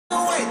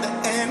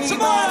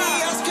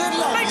Anybody else could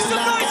love Make you some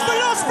like noise for I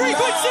Lost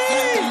Frequency!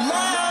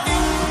 love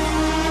you.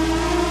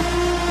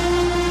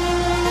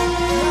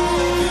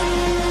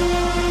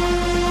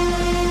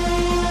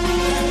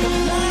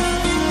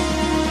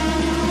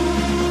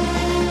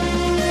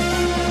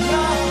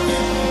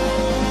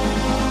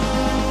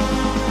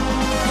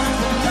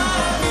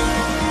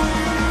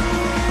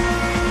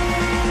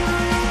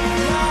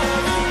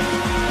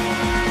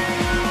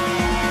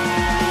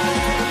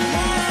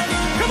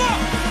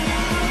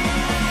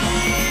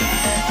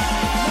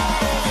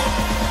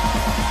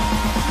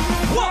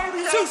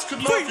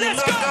 Wait,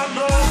 let's go!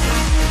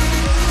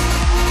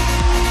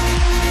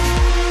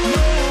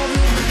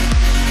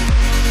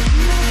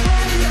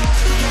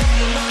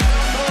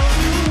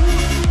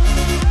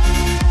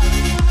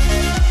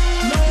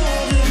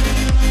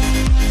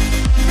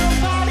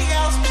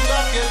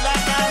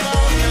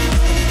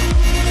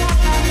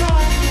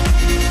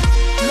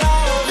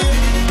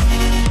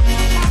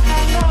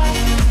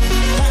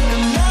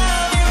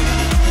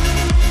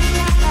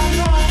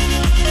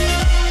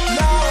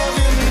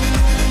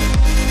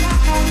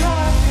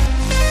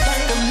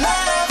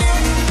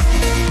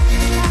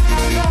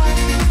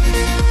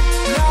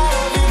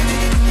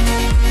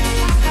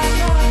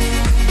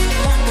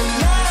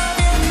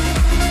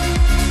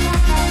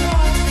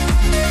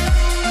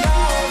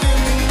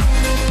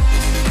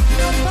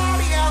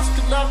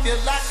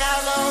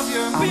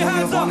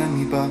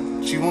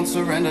 She won't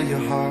surrender your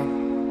heart,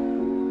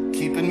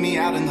 keeping me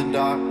out in the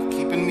dark,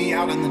 keeping me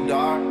out in the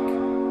dark.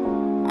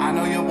 I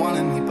know you're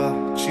wanting me,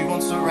 but she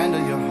won't surrender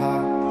your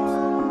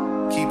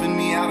heart, keeping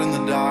me out in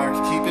the dark,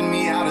 keeping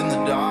me out in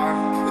the dark,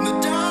 in the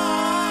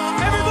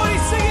dark. Everybody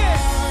sing it!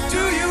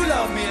 Do you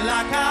love me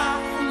like I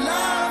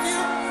love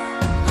you?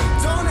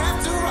 Don't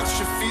have to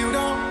rush if you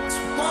don't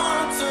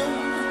want to.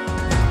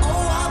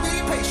 Oh, I'll be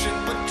patient,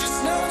 but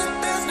just know that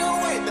there's no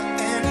way that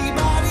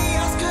anybody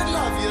else could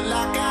love you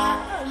like I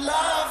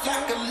love.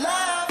 Like I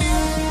love you.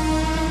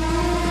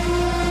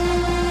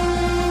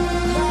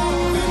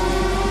 Love you.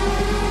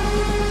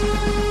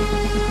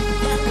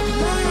 Like I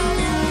love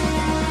you.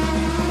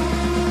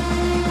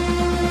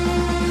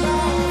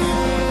 Love you.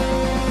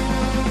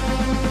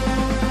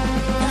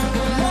 Like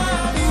I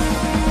love you.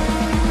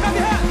 Clap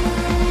your hands!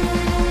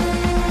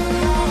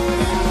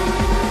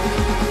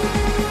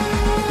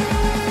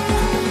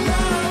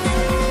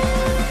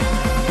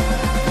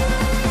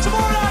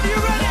 Tomorrowland, are you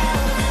ready?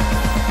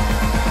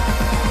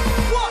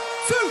 1,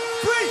 2,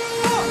 3,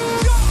 4,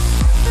 go!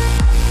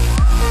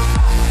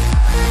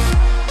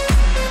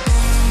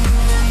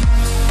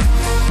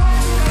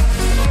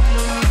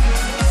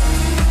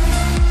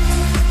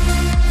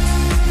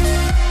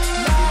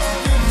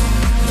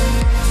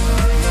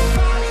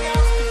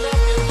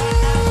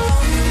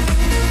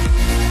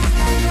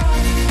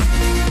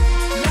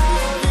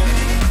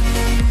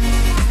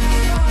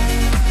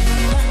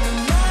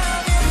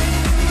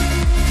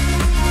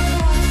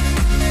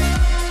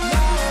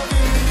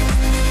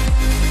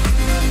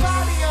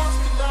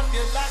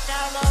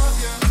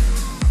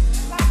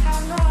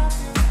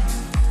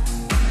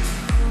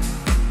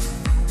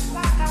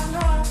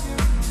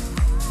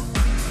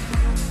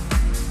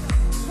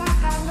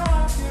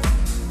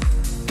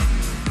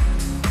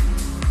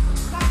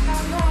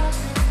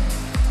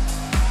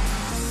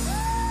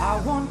 I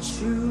want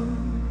you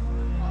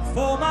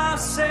for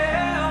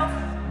myself.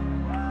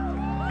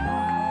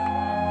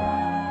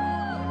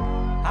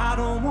 I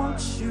don't want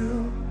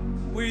you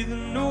with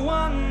no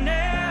one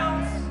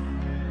else.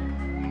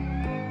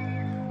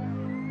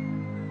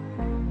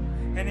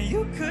 And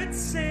you could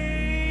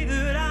say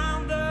that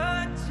I'm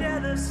the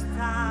jealous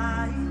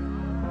type,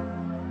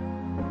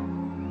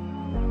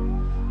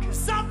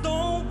 'cause I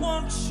don't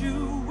want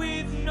you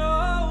with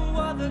no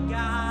other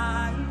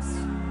guys.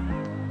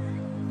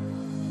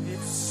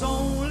 It's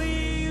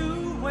only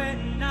you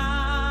and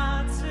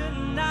I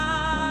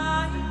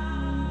tonight.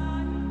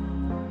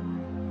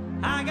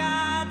 I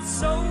got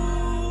so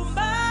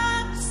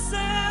much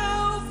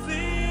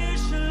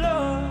selfish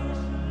love,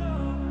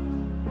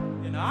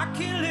 and I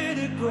can't let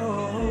it go.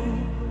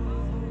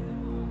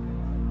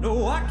 No,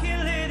 I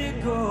can't let it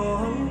go.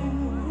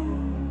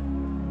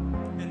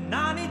 And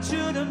I need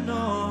you to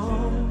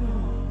know,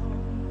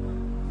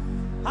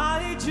 I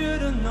need you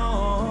to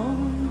know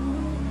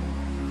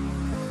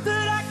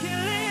that I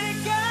can't let it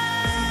go.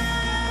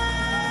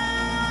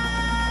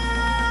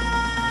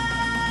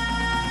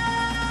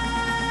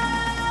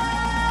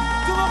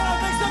 Come on,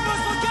 make some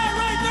noise for Kye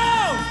right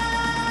now!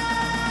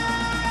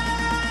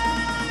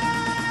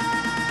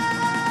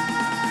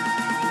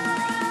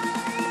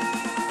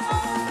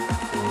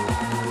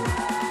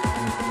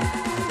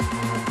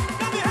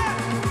 Clap your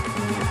hands!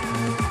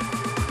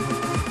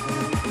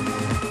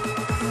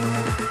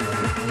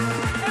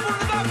 Everyone in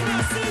the back, can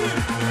I see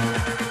you?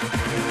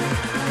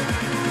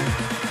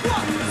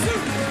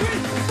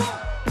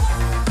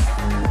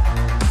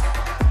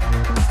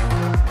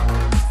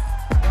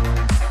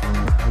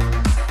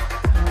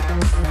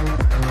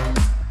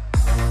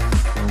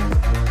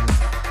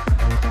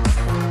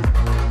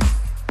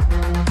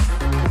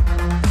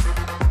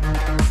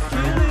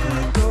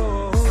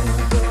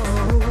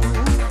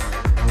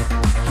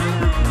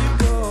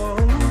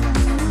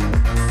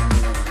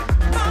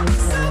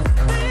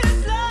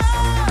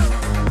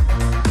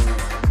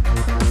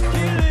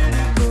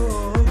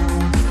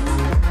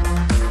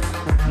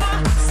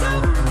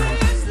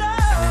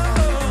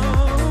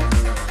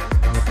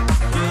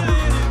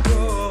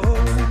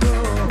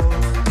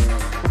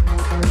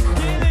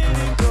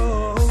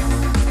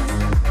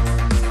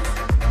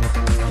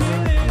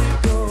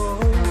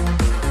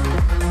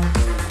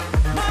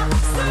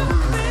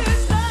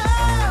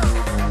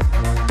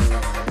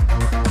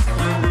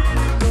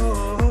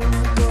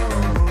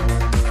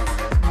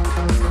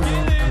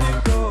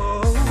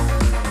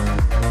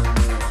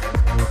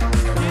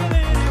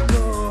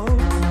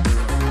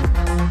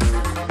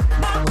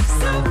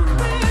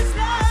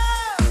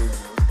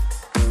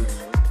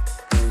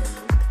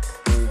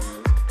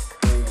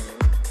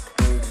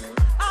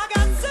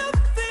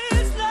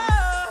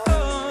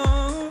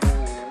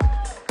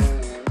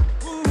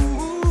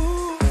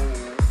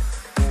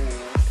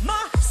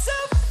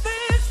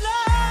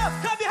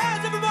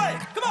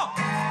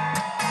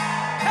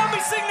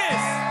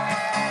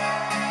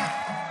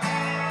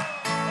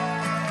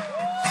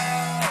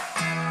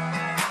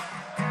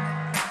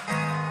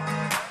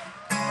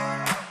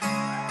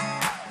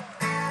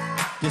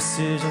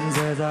 Decisions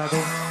as I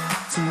go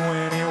to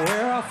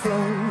anywhere I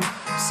flow.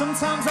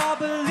 Sometimes I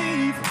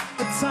believe,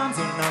 at times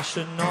when I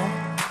should know.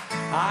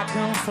 I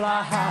can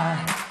fly high,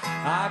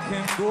 I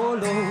can go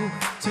low.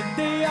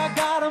 Today I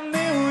got a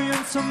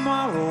million,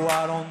 tomorrow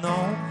I don't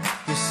know.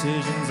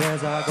 Decisions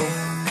as I go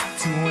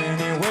to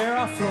anywhere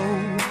I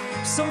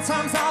flow.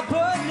 Sometimes I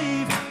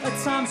believe, at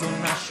times when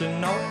I should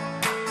know.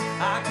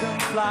 I can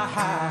fly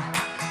high,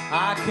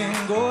 I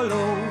can go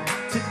low.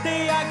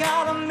 Today I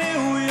got a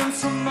million,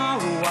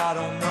 tomorrow I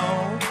don't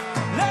know.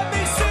 Let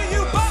me see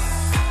you bust.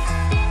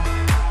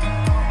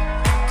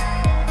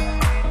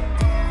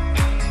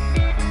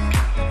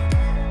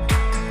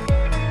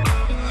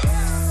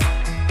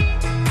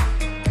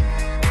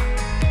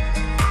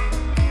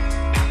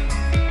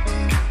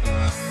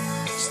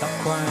 Stop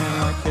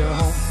crying like you're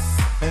home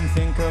and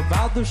think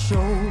about the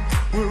show.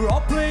 We're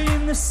all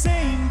playing the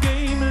same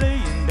game,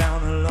 laying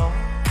down alone.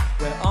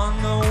 We're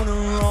unknown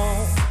and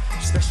wrong,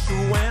 special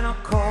when I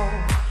call.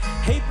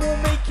 Hate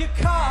won't make you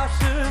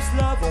cautious,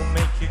 love won't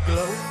make you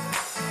glow.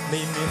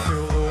 Made me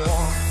feel the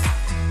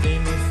warmth,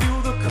 made me feel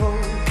the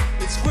cold.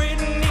 It's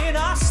written in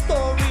our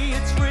story,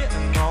 it's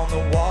written on the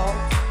wall.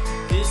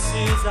 This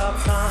is our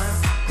time,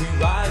 we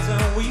rise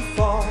and we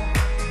fall.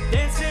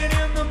 Dancing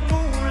in the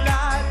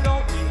moonlight,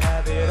 don't we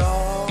have it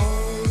all?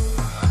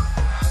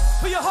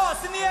 Put your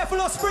hearts in the air for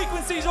lost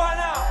frequencies right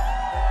now.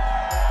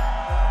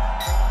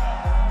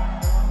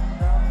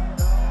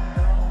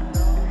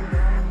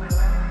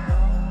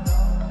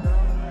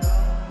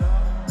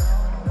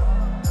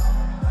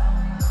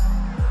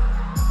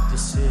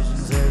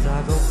 Decisions as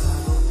I go.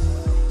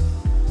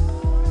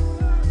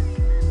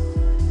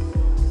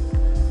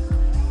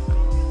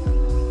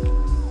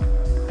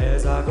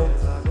 As I go.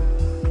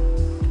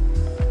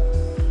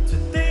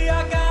 Today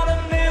I got a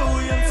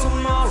million,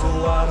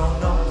 tomorrow I don't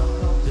know.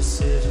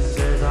 Decisions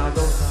as I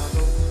go.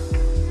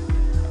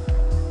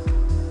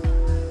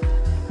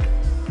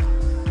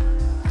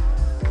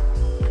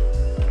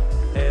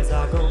 As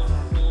I go.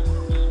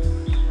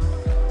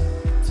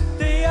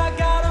 Today I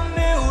got a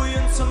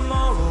million,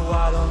 tomorrow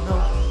I don't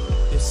know.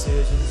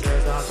 Decisions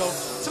as I go.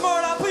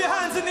 Tomorrowland, put your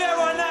hands in the air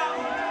right now.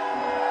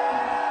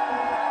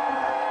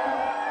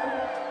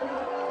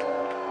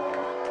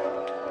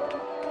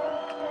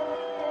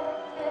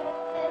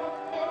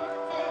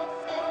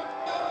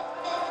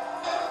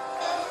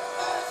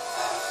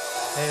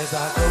 As I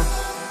go.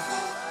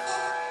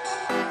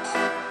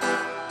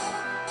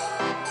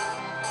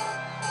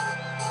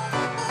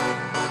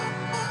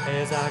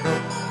 As I go.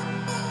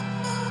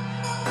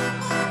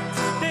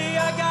 Today I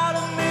got a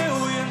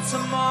million,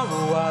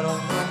 tomorrow I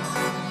don't know.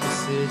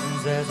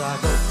 Decisions as I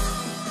go.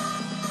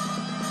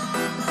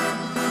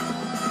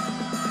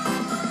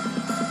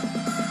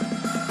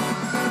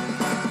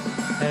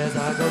 As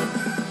I go.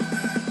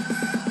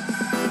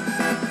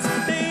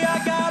 Today I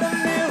got a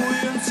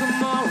million,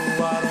 tomorrow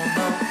I don't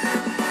know.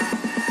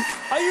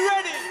 Are you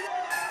ready?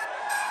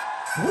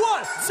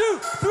 1, 2,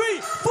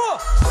 3, 4.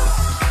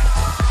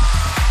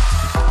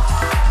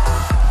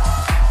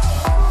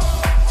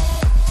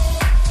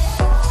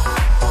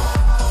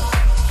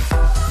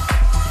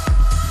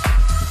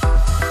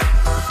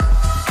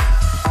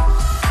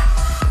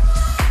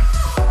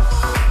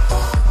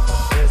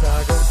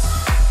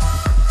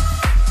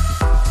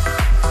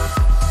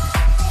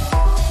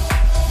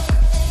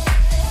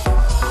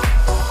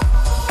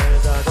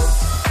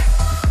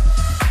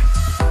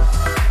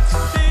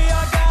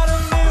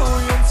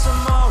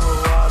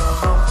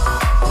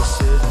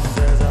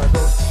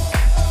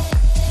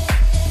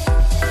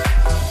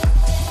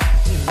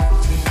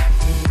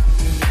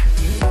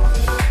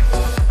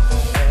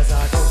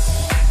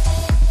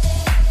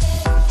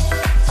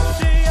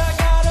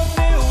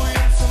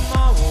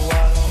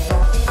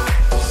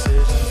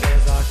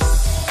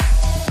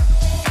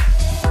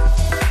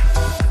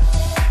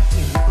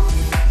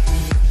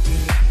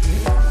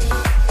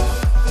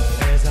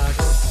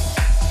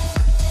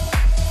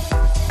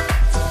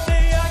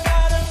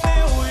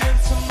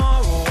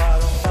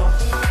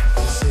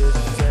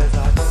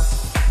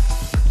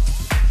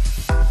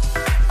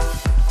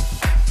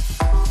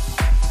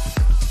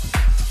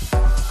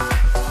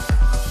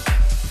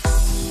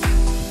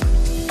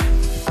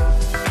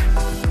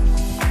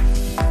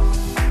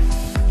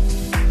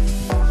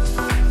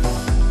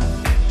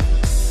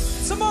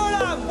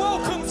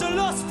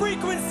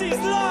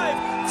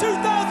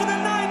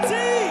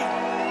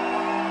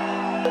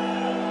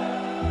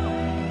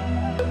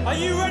 Are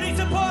you ready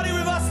to party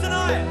with us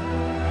tonight?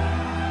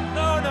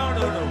 No.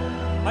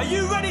 Are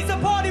you ready to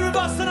party with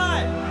us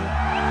tonight?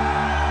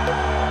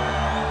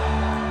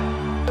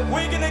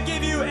 We're gonna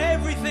give you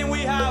everything we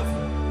have.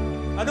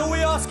 And all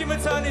we ask in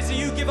return is that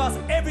you give us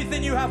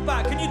everything you have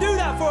back. Can you do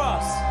that for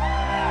us?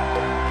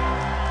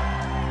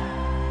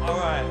 All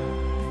right.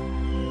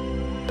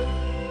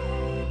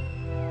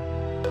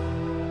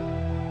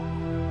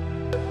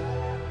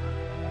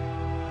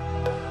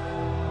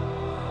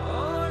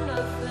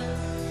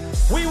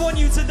 We want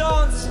you to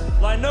dance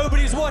like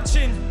nobody's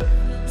watching,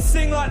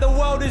 sing like the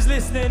world is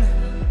listening,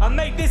 and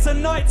make this a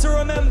night to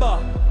remember.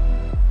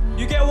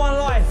 You get one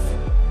life,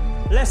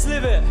 let's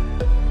live it.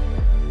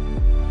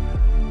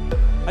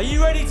 Are you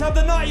ready to have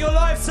the night of your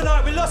lives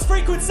tonight with Lost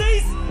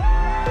Frequencies?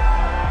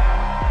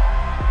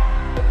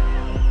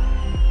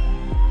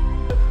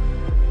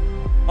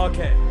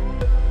 Okay.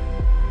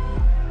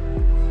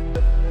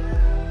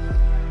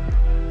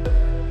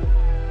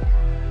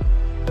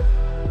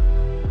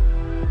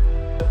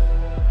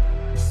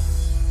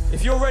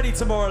 If you're ready,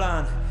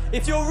 Tomorrowland,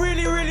 if you're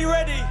really, really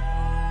ready,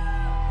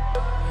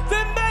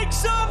 then make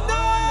some noise!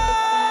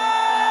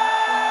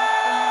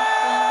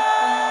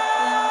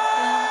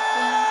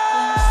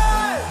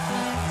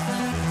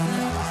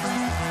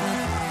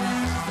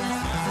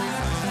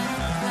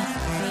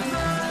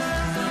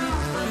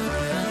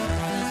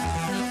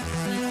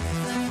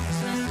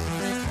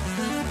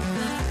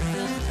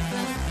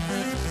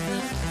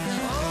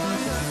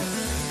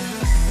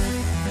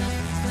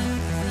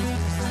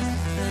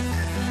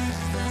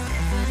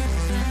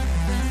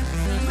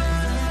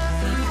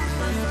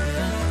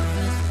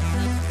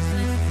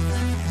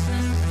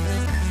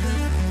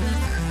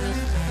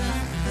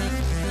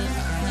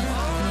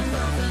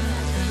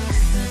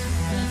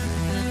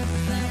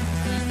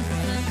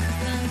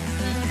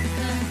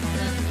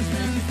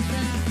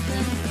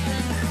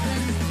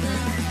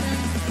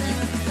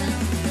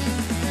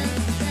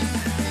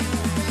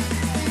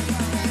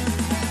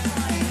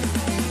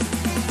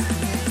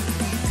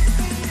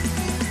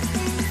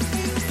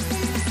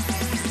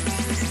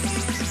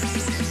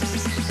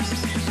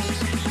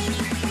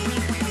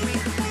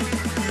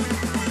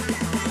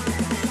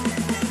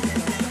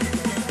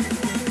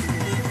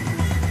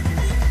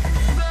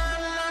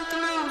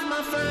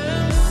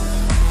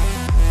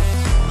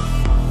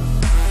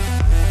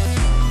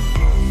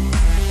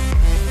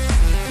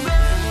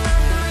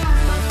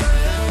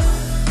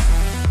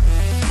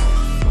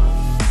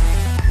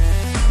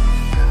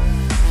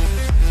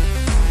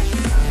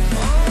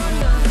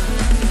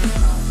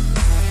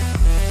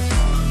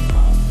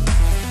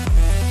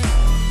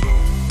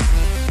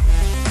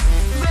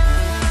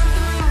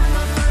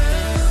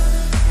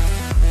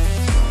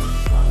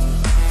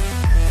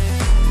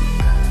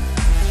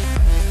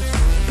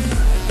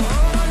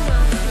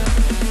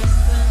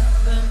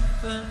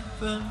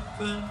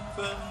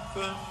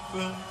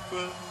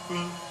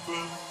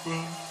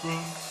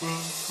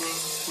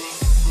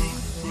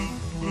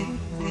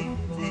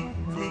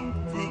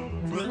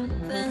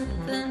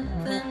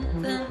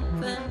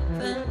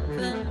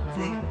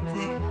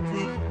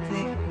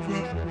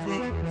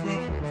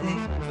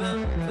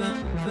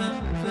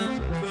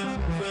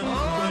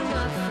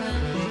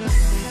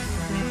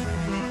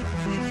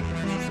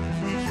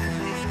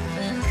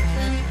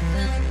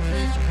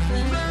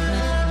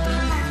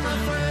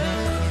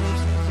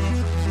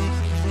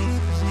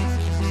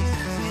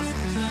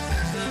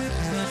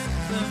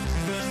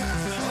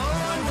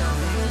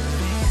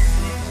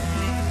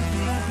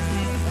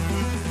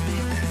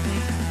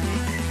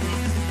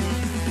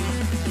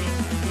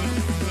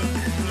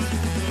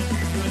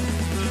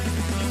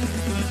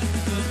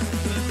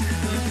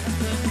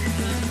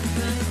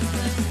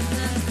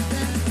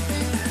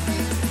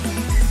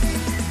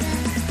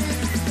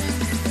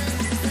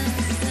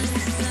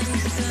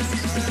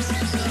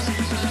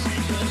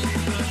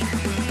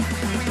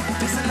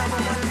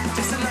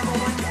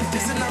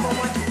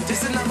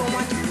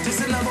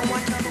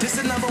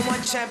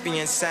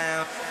 Champion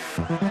sound.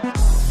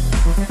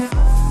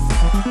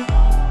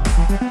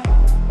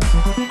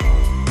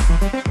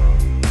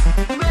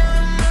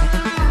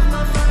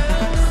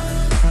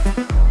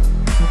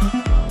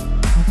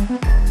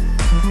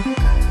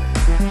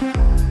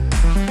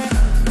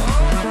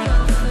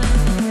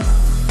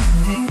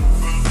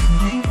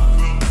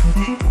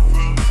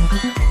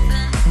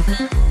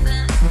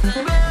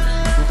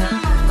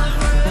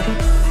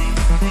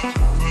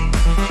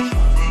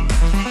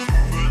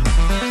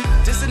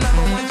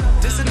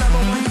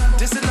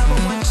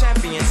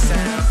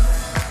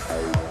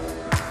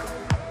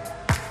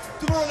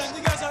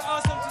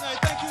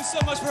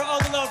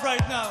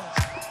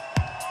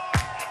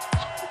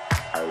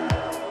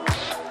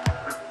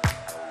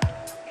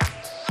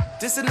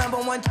 This is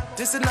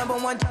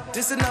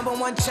number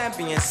one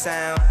champion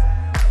sound.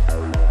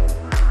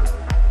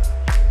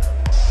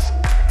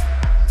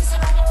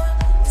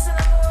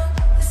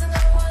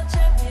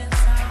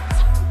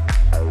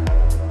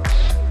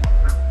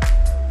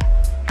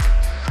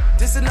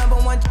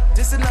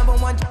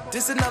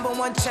 This is number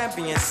one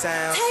champion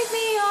sound. Take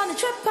me on a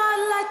trip,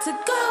 I'd like to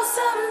go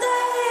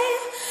someday.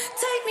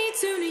 Take me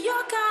to New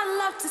York, I'd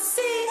love to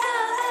see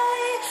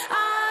LA.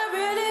 I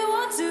really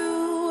want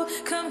to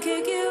come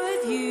kick it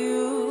with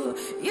you.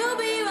 You'll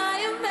be my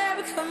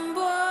American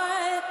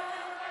boy.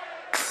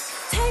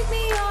 Take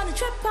me on a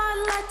trip,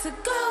 I'd like to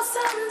go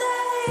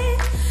someday.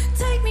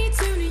 Take me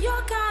to New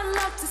York, I'd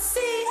love to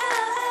see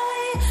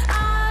LA.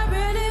 I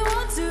really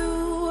want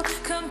to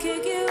come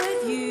kick it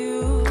with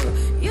you.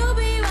 You'll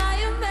be my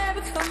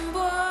American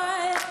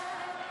boy.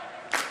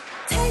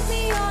 Take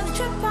me on a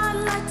trip, I'd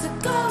like to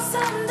go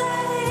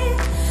someday.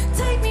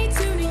 Take me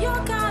to New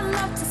York, I'd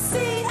love to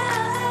see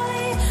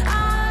LA.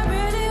 I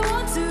really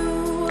want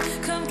to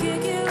come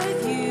kick it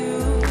with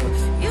you.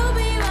 You'll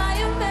be my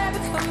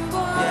American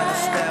boy. Yeah,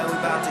 Estelle, we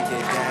about to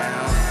get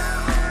down.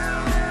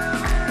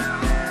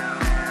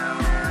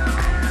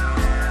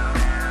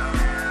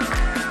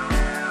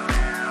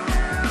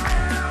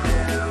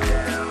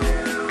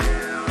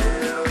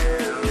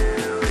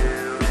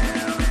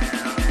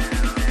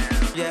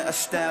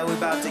 style, we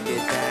about to get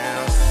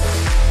down.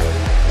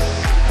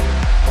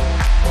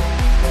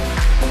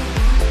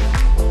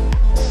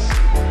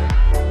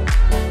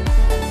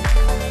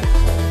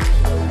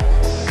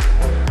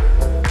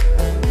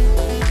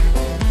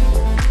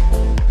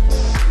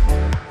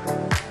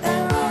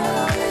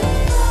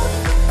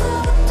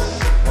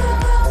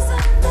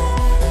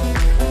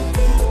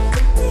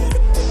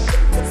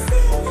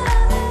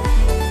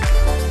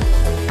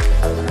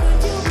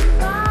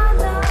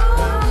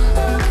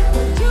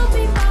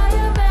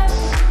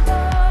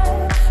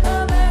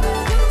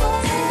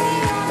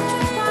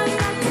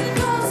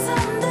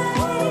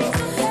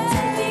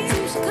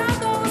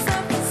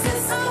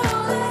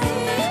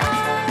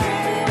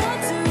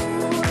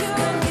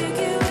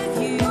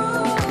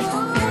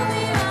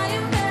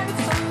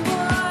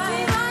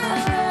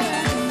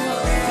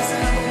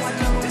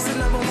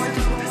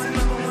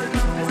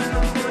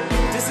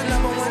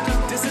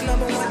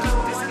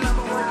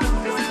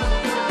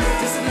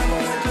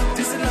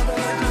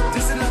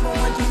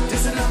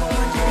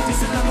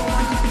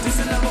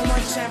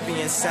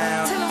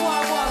 Sound.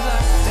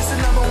 This is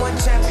 #1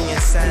 champion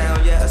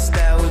sound. Yeah,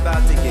 Estelle, we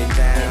about to get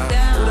down.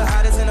 Who the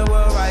hottest in the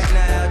world right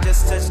now?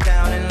 Just touched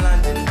down in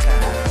London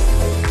town.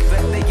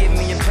 Bet they give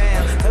me a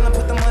pound. Tell them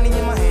put the money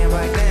in my hand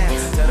right now.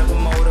 Tell the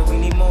promoter we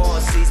need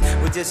more seats.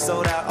 We just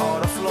sold out all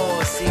the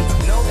floor seats.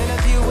 No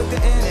interview with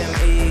the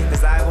enemy,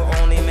 cause I will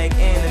only make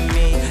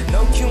enemy.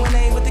 No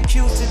Q&A with the Q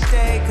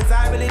today, cause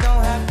I really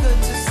don't have good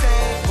to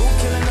say. Who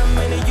killing them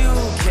in the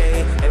UK?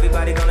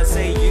 Everybody gonna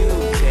say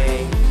UK.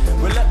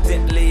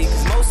 Reluctantly,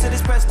 cause most of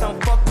this press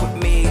don't fuck with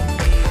me.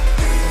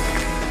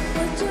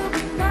 Would you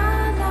be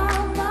my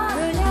lover?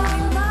 Would you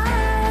be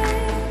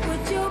mine?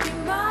 Would you be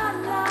my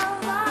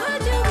lover?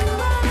 Would you be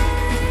mine?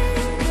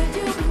 Would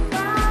you be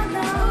my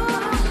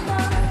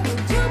lover?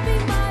 Would you be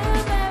my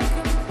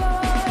American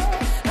boy?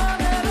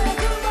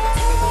 American boy.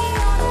 Take me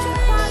on a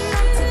trip, I'd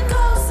like to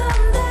go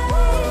someday.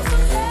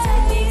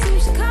 Take me to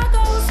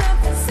Chicago, San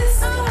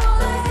Francisco.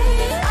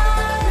 I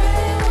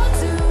really want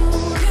to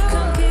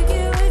come kick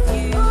it with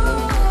you.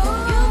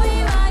 You'll be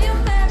my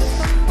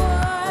American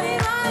boy,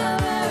 my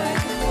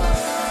American boy.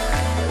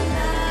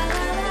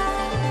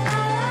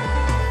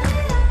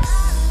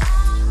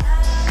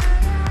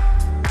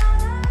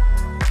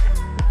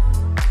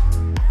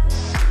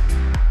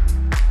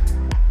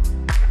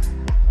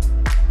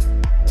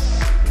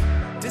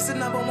 This is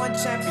 #1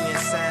 champion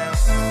sound.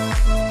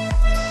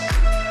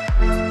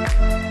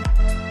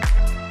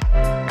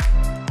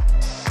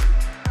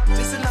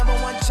 This is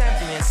 #1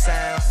 champion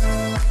sound.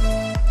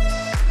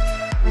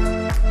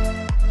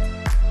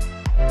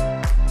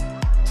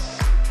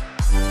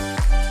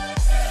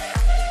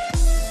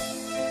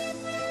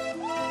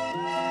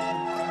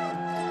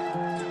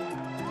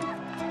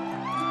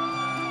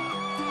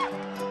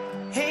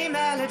 Hey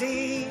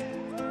melody,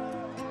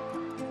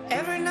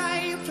 every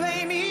night you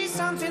play me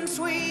something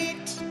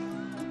sweet,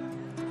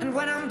 and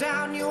when I'm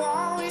down you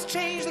always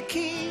change the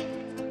key.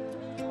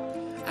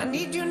 I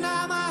need you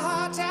now, my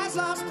heart has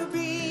lost the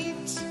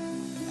beat.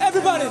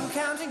 Everybody! I'm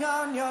counting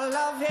on your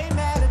love, hey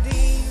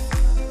melody.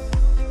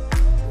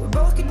 We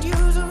both could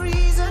use a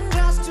reason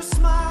just to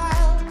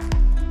smile,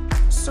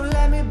 so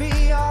let me be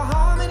your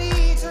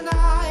harmony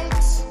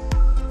tonight.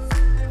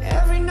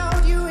 Every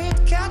note you hit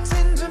cuts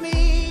into me,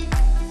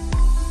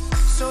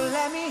 so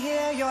let me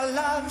hear your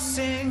love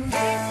sing.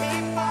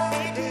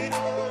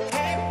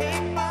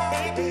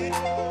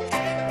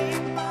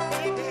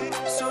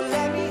 So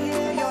let me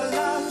hear your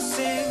love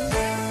sing.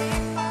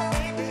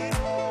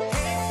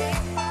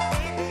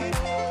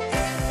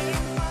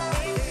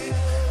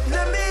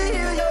 Let me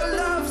hear your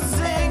love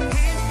sing.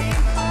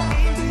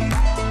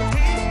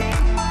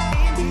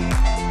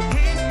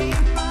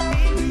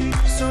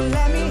 So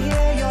let me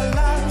hear your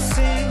love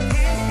sing.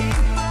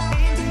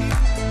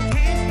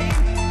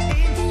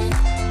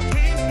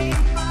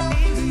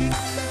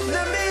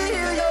 Let me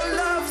hear your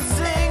love sing.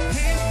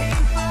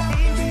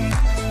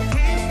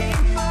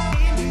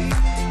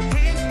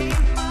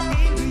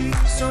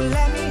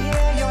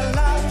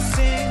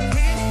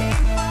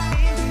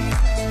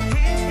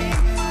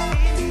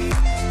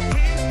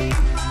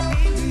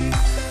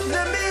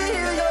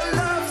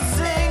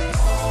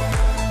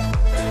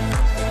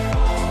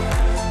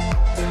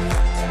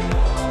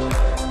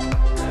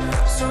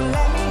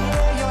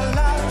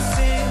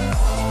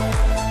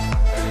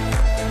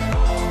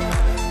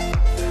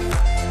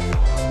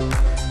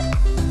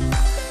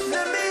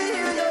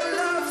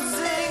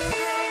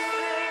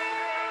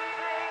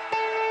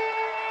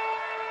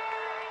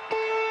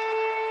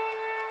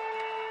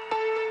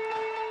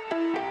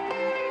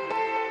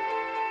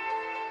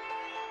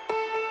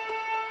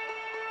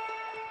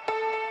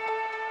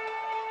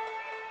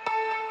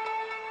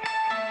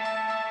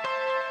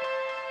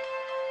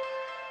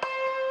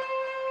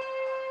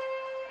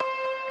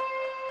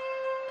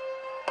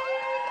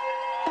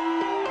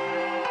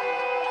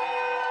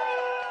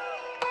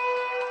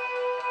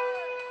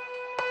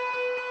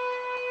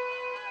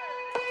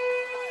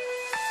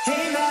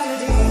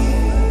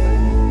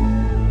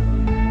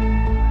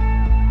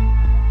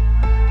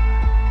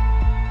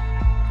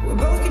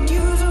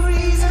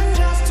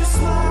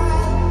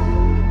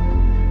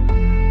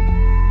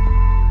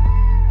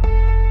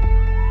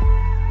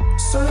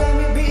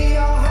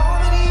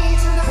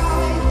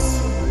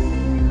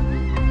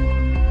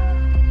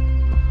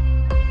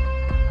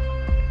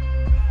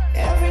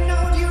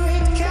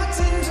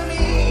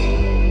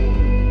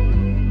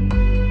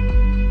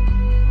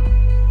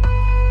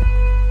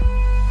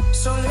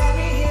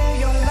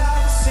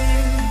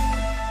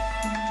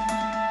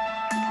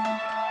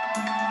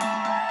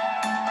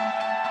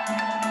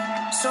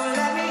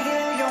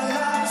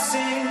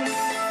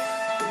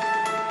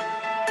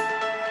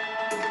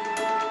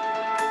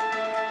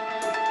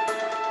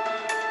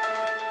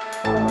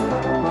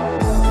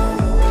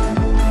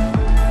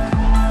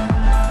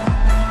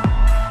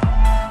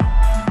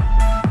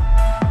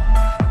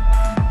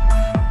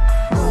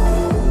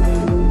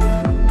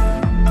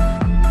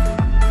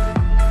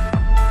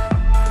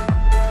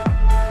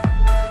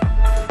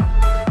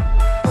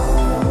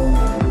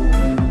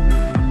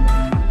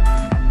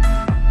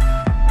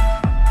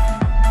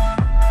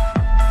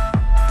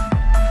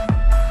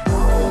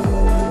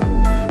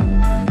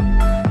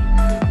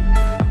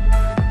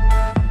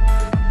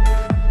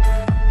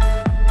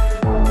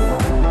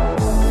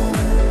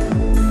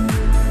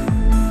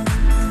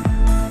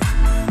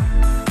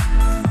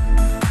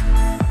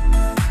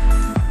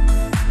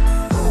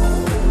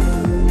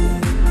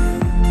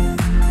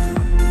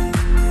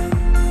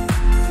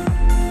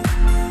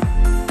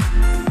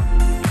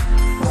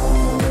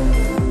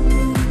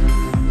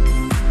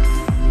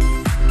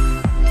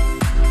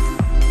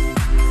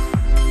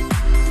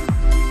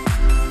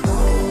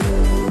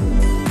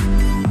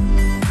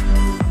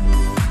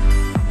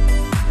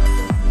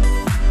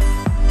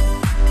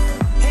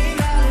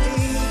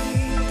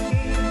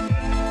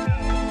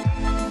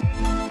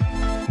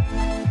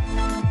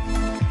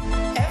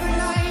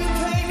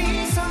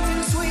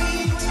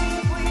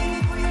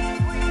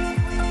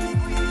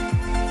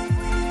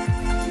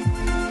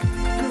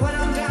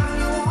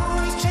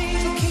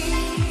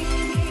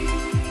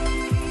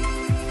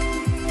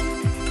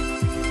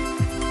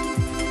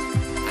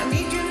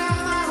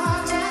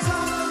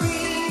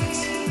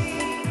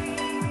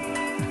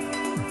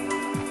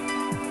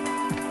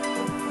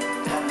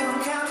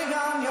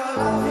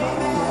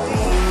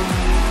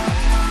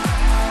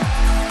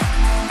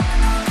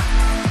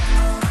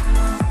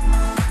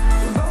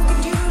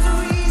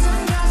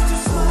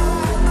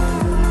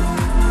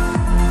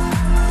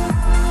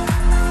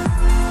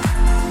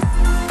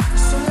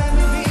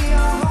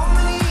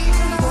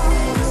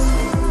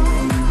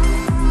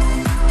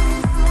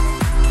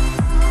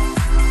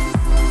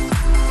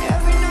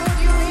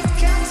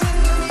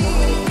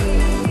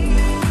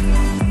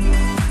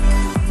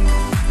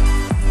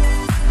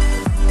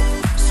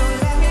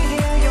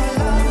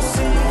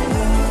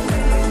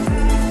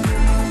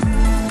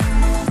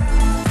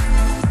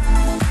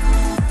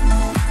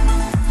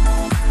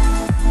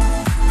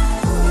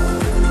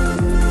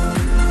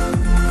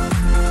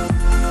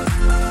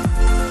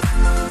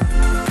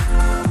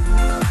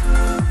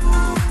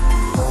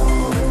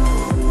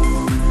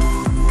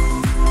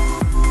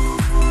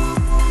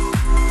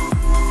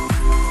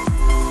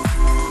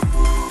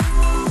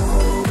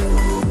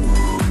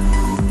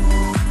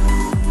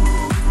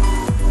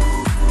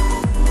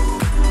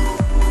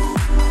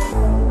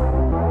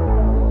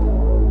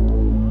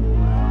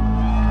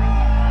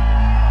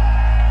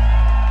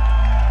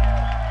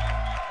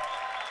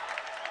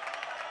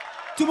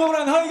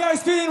 Tomorrowland, how are you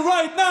guys feeling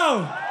right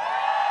now?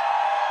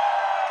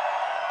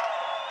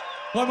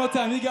 One more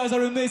time, you guys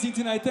are amazing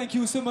tonight. Thank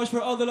you so much for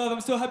all the love.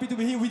 I'm so happy to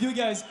be here with you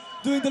guys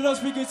doing the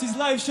Lost Frequencies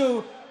live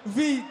show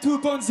V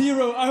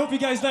 2.0. I hope you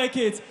guys like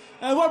it.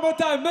 And one more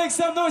time, make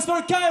some noise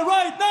for Kye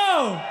right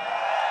now!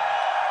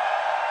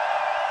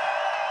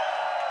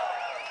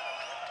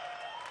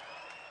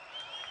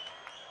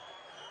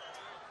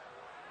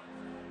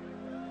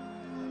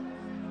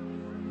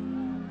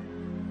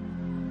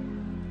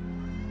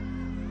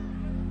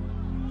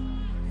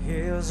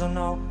 Here's a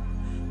note,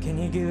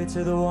 can you give it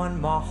to the one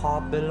my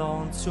heart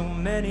belonged to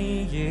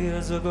many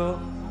years ago?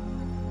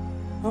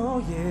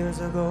 Oh, years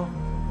ago.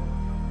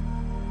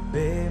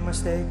 Big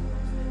mistake,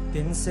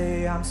 didn't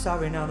say I'm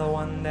sorry, now the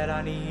one that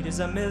I need is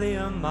a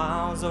million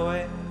miles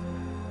away.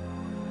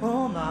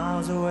 Oh,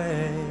 miles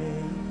away.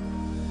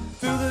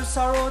 Through the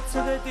sorrow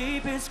to the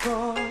deepest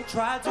core,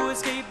 tried to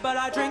escape but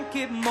I drink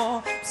it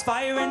more. It's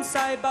fire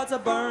inside, about to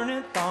burn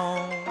it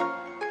down.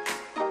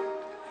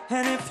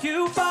 And if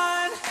you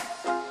find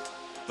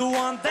the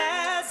one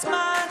that's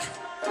mine,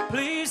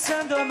 please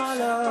send her my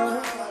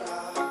love.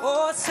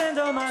 Oh, send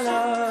her my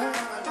love.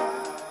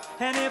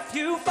 And if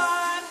you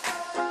find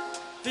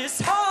this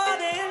heart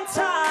in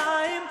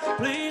time,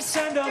 please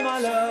send her my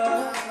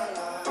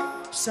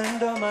love.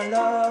 Send her my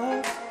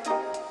love.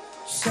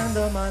 Send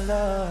her my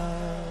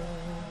love.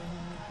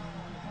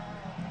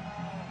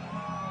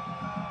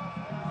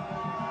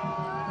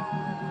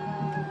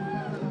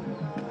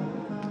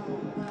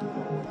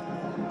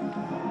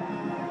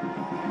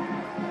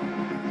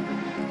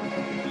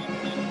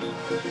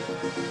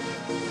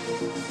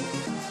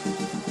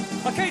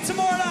 Okay,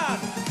 Tomorrowland,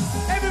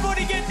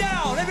 everybody get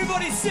down,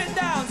 everybody sit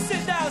down,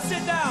 sit down,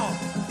 sit down.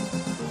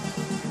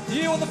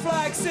 You on the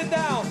flag, sit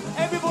down.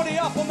 Everybody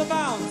up on the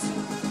mounds.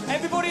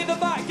 Everybody in the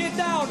back, get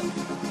down.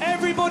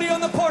 Everybody on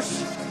the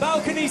push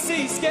balcony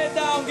seats, get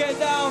down, get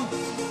down.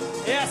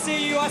 Yeah,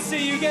 I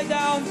see you, get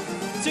down.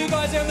 Two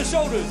guys there on the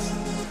shoulders.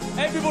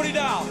 Everybody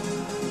down.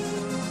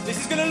 This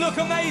is gonna look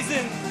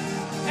amazing.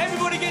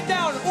 Everybody get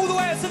down, all the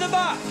way up to the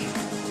back.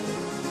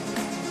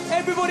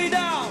 Everybody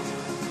down.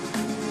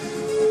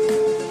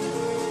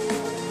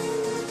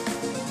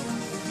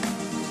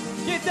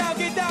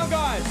 Get down,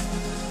 guys.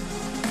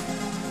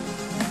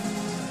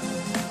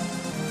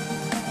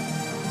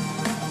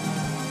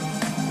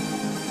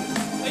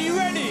 Are you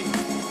ready?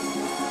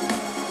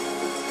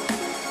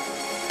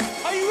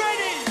 Are you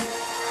ready?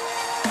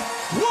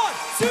 1,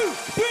 2,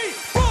 3,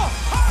 4.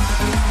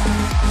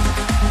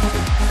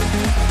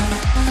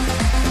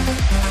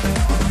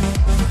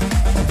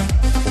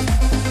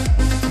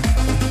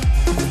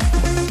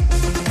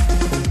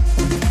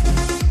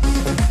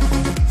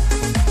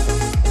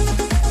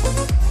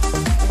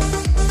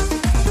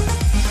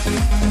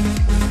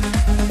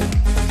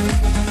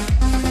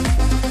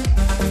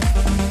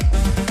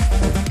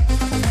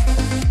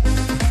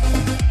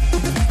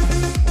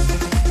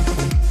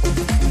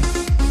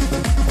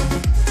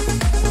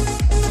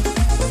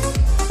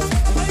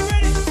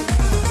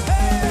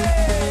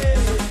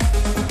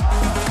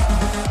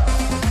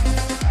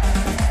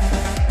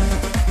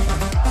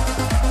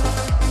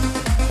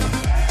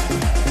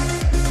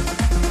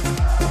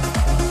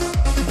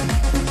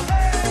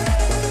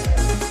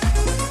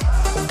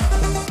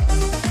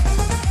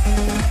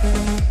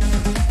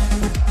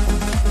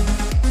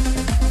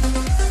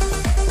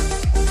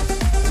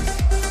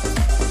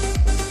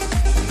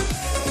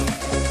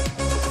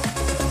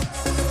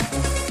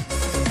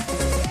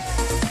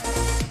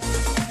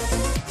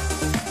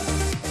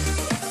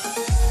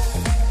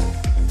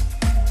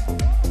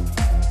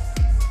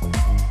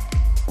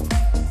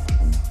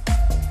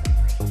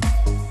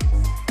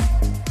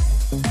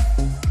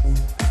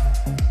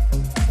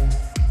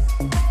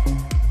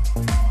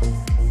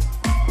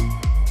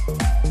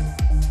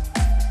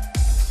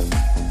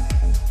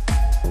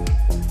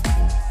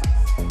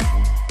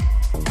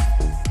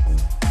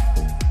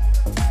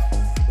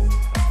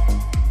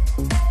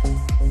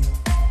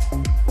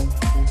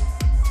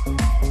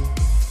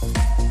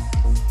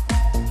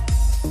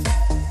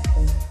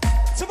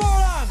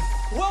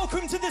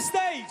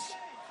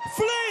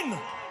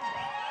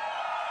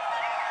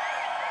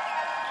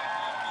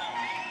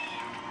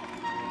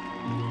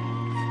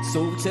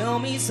 So tell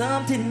me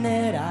something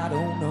that I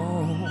don't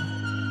know.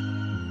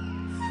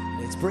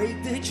 Let's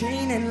break the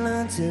chain and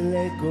learn to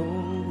let go.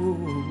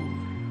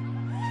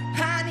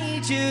 I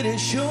need you to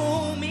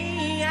show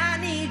me, I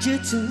need you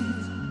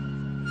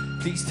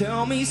to. Please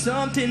tell me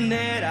something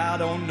that I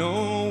don't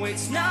know.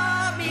 It's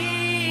not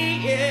me,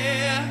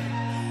 yeah.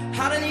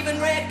 I don't even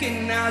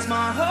recognize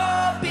my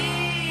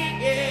heartbeat,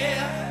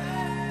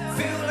 yeah.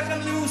 Feel like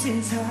I'm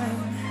losing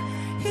time.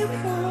 Here we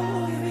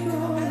go, here we go.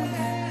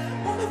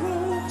 On the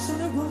ropes,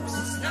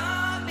 it's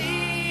not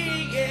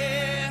me,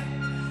 yeah.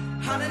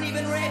 I don't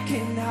even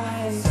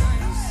recognize.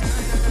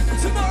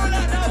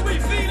 Tomorrowland, how we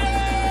feeling?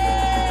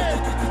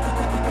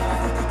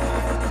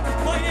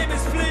 My name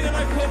is Flynn and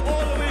I've come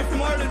all the way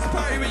from Ireland to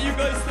party with you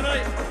guys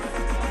tonight.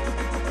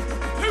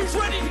 Who's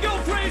ready to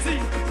go crazy?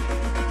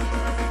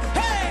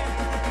 Hey!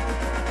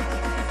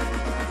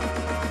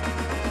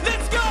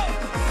 Let's go!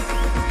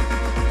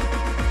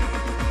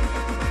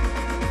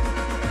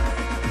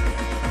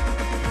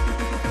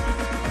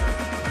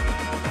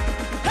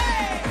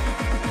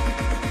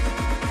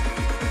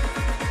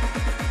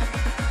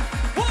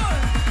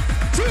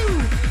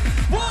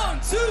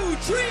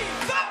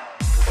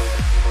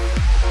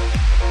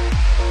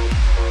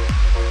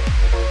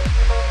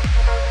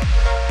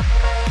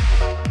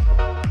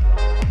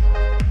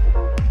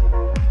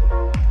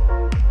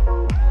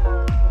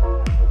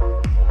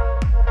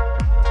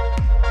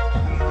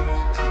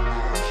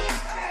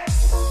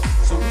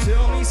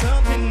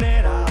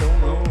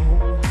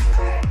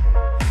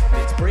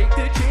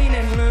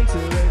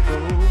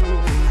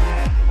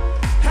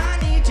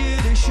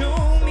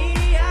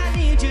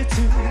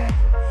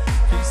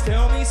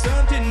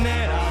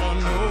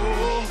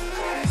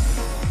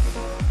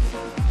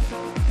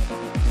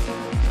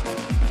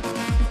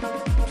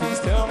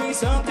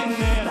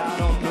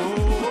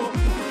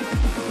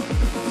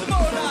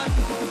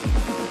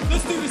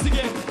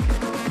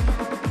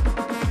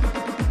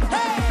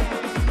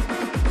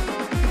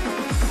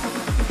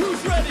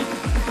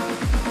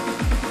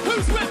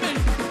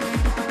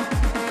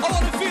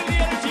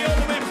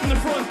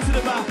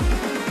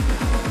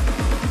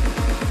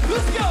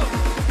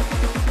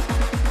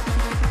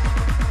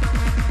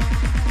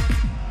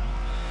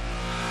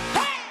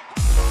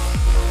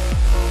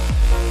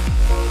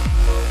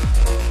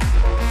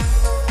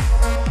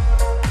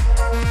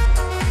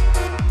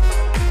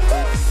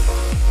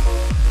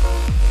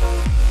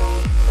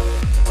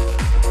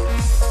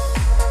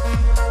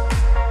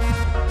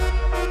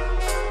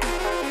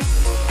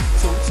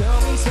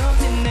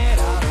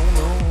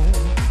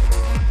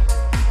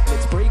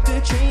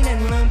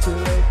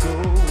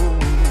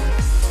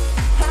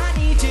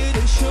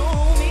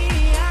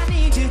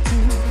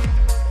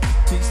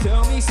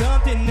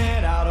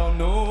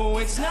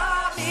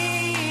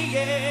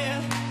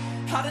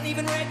 I don't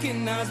even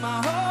recognize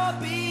my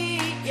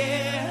heartbeat,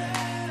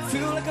 yeah.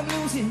 Feel like I'm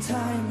losing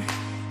time.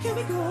 Here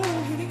we go,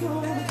 here we go.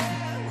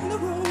 On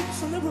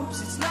the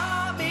ropes, it's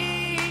not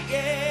me,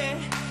 yeah.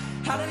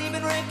 I don't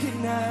even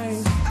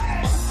recognize.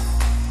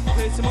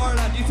 Okay,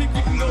 Tomorrowland, do you think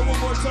we can go one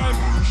more time?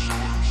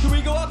 Can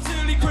we go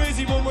absolutely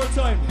crazy one more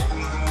time?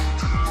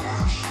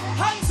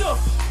 Hands up!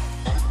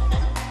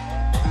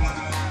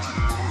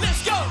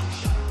 Let's go!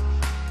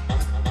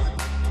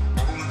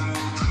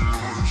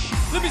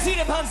 Let me see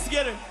them hands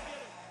together.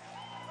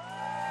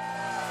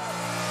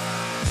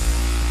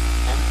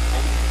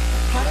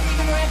 I don't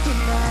even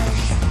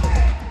recognize.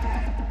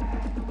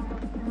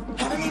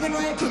 I don't even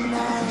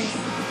recognize.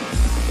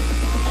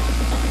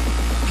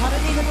 I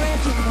don't even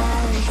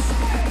recognize.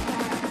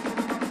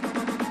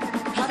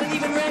 I don't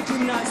even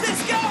recognize.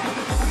 Let's go!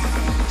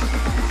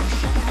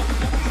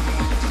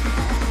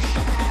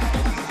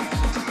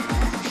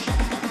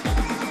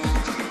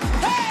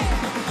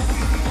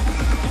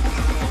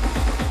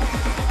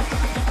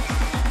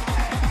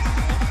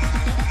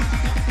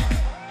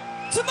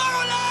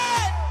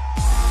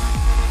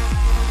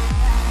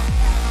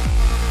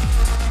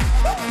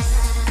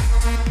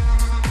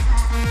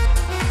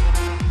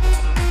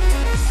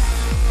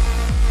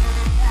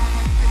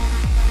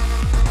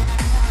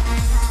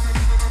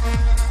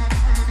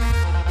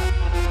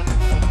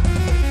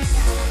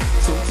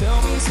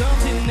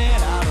 Something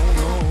that I don't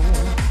know.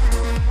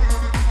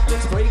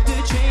 Let's break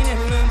the chain and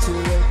learn to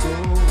let go.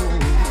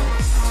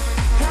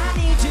 I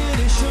need you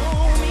to show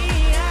me,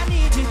 I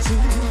need you to.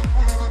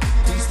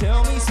 Please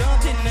tell me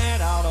something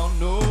that I don't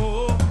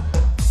know.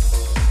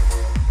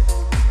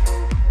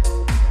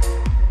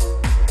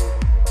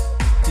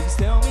 Please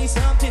tell me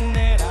something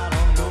that I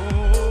don't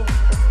know.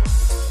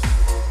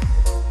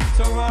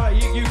 So alright,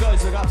 you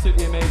guys look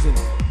absolutely amazing.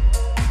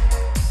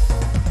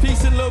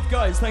 Peace and love,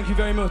 guys. Thank you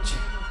very much.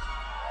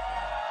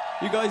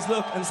 You guys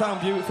look and sound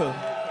beautiful.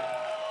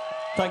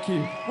 Thank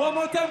you. One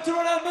more time to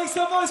run out, make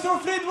some noise for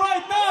Flint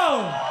right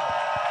now!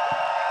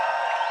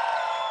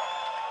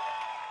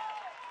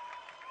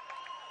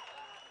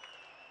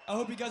 I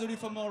hope you guys are ready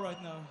for more right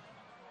now.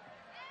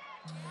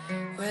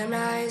 When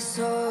I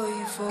saw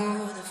you for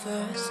the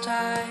first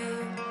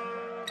time,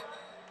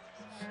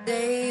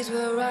 days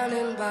were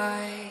running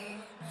by,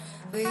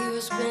 we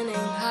were spinning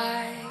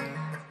high.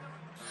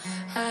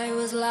 I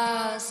was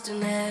lost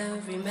in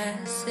every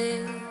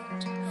message,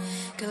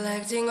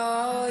 collecting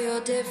all your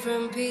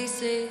different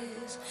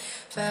pieces,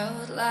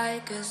 felt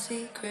like a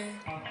secret.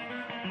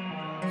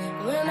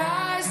 When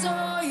I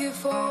saw you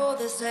for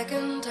the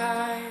second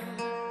time,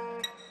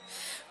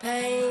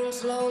 pain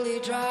slowly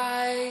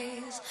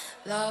dries,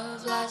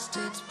 love lost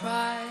its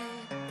pride.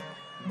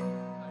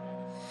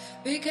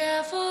 Be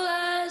careful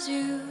as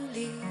you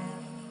leave.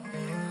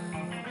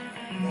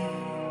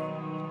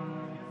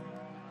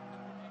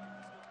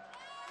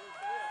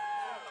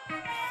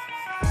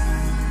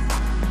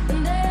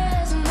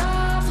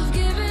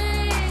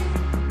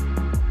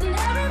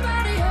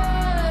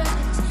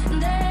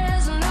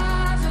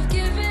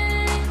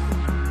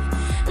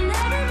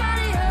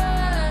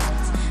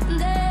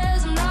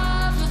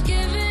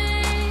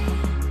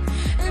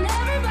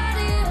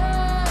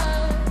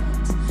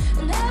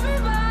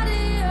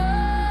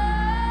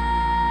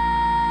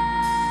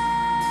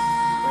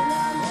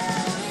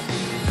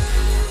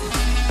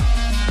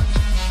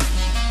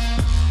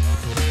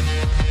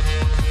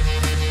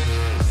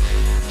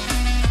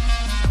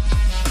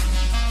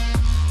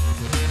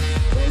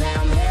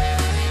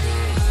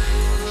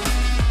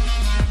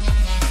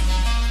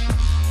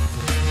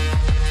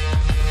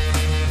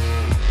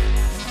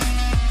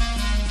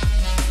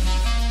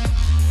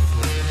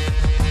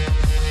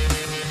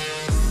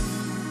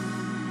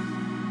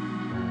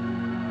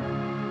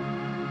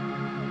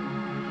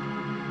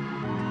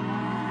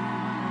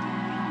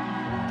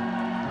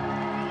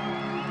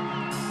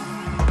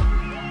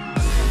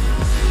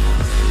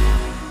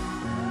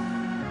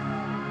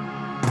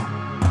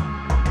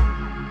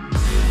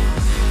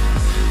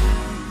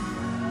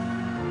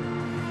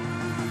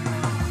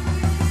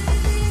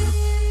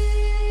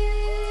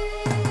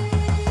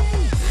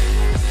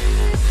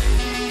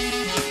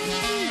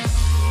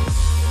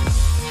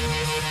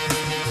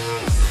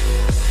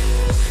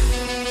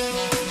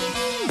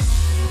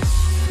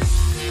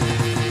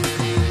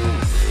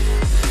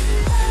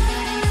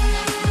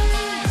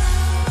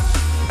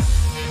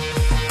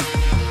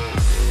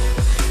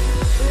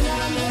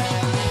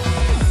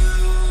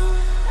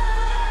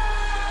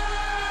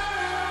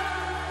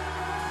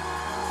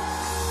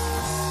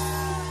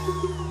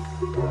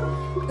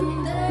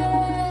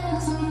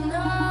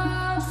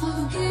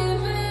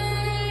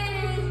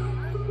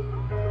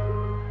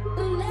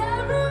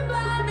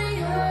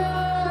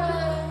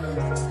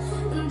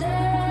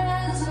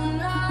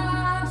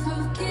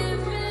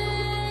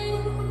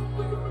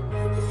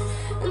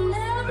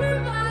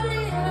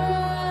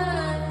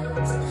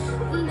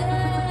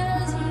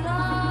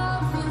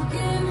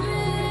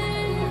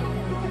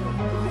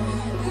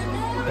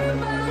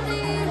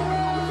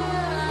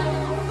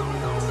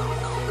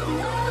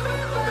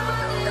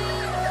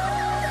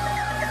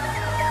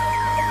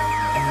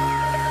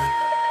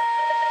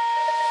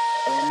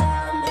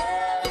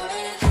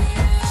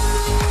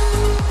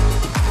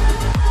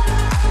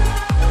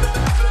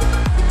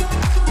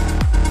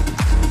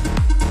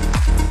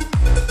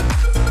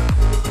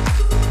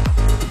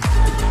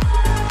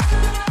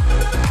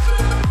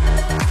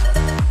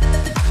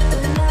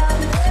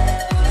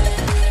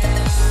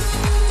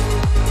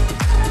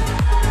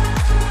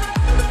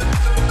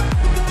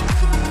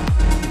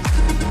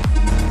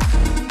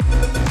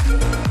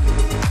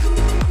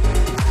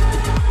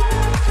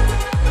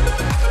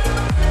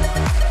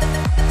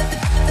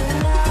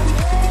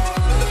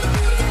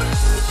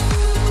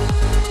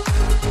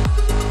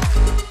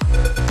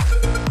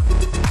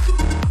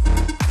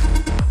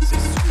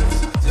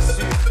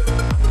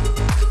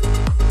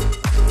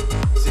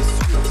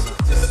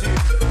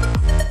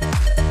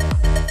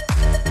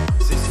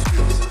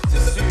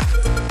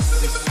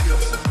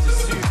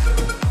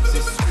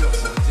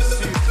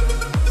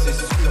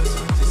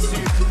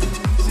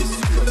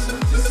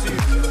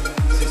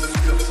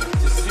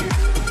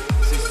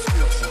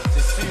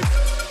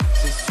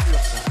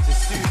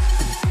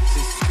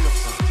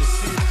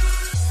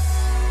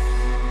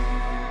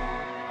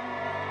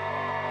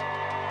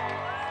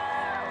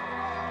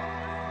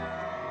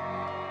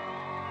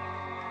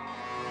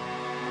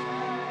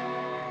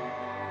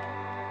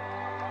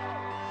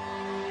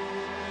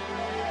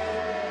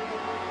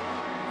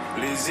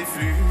 Les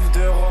effluves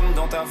de rhum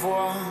dans ta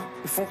voix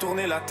me font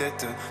tourner la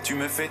tête. Tu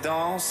me fais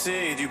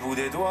danser du bout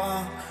des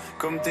doigts,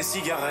 comme tes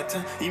cigarettes,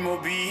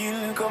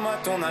 immobile comme à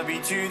ton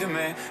habitude.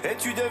 Mais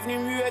es-tu devenue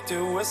muette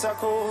ou est-ce à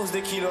cause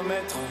des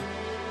kilomètres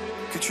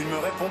que tu ne me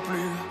réponds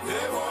plus?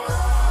 Et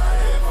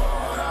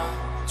voilà,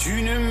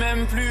 tu ne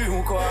m'aimes plus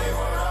ou quoi? Et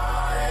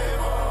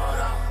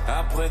voilà,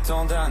 après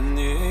tant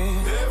d'années.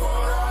 Et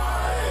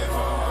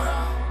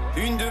voilà,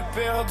 une de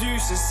perdue,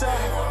 c'est ça.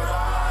 Et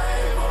voilà,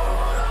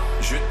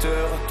 je te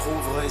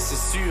retrouverai, c'est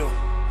sûr.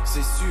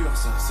 C'est sûr,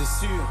 ça, c'est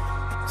sûr.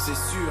 C'est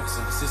sûr,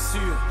 ça, c'est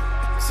sûr.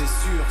 C'est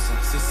sûr, ça,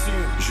 c'est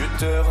sûr. Je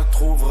te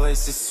retrouverai,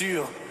 c'est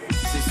sûr.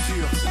 C'est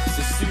sûr, ça,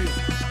 c'est sûr.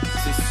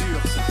 C'est sûr,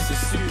 ça, c'est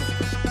sûr.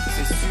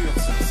 C'est sûr,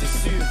 ça, c'est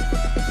sûr.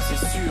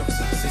 C'est sûr,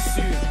 ça, c'est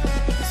sûr.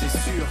 C'est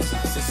sûr, ça,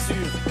 c'est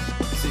sûr.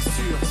 C'est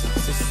sûr, ça,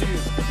 c'est sûr.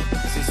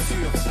 C'est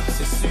sûr, ça,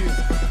 c'est sûr.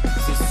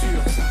 C'est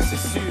sûr, ça,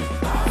 c'est sûr.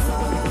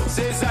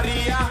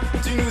 Césaria,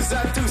 tu nous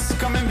as tous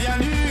quand même bien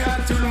nus, hein.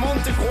 Tout le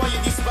monde te croyait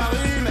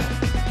disparu, mais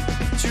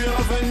tu es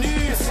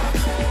revenu.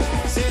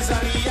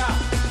 Césaria,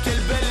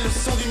 quelle belle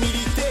leçon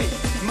d'humilité.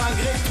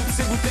 Malgré toutes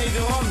ces bouteilles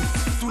de rhum,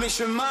 tous les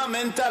chemins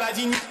mènent à la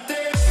dignité.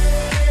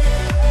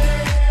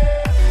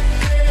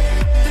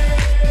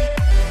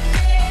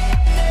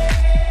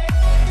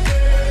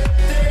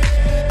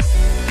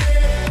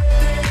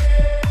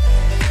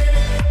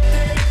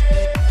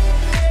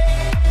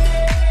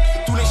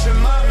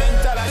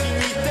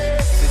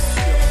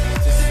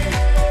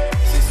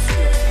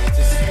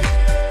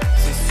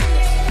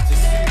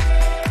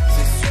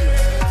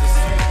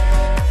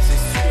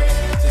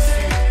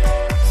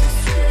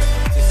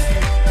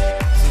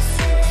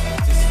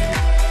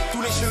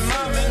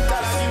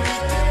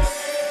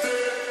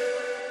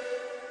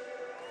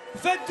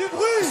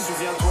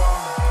 Souviens-toi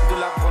de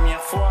la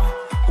première fois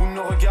où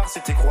nos regards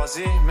s'étaient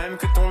croisés, même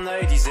que ton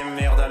œil disait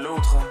merde à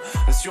l'autre,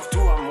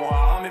 surtout à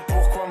moi. Mais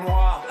pourquoi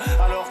moi,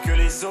 alors que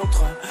les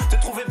autres te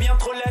trouvaient bien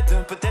trop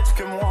laide? Peut-être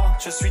que moi,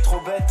 je suis trop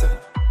bête,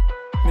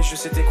 mais je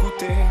sais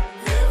t'écouter.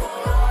 Et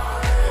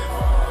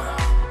voilà,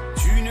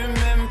 tu ne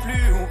m'aimes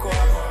plus ou quoi?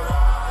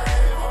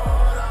 Et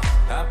voilà,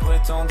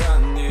 après tant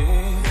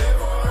d'années. Et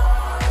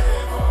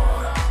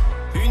voilà,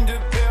 une de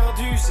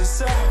perdue, c'est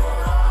ça.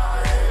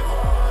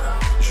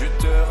 Je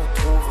te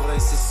retrouverai,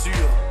 c'est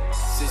sûr.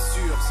 C'est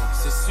sûr, ça,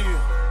 c'est sûr.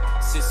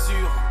 C'est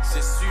sûr,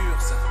 c'est sûr,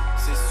 ça.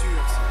 C'est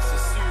sûr, ça, c'est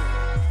sûr.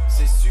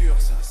 C'est sûr,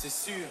 ça, c'est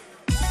sûr.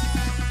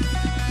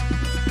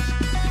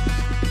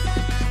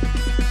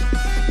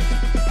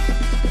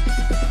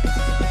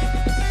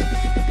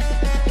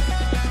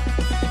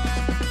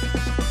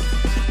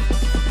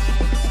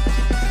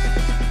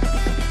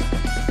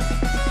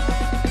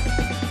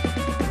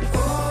 Oh,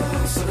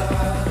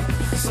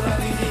 sola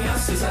linea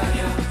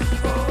Cesarea.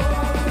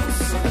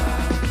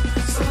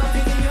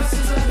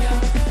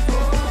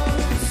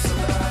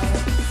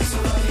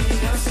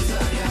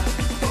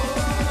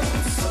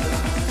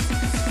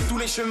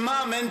 Les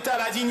chemins mènent à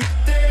la dignité.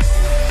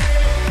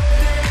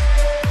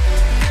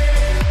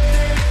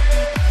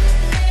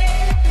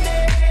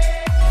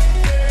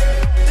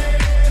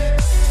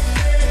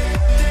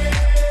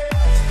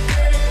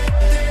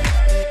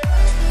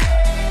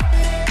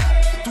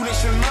 Tous les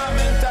chemins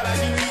mènent à la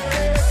dignité.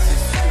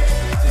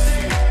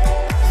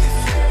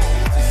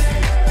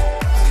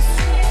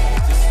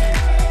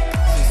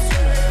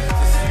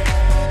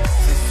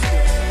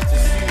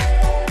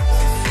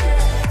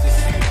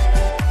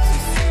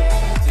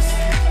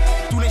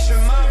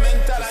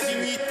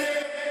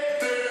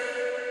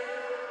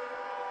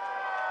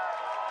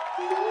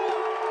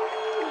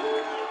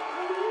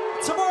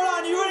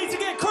 Tomorrowland, you ready to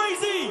get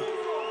crazy?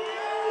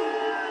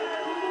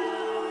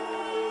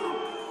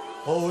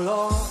 Oh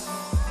Lord,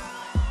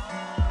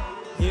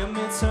 hear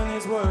me turn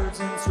these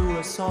words into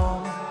a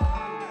song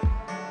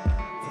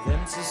for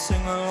them to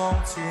sing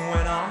along to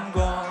when I'm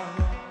gone.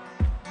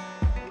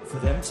 For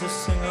them to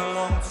sing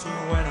along to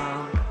when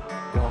I'm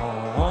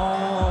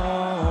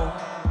gone.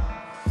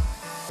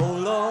 Oh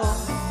Lord,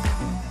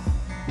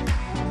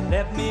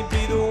 let me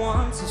be the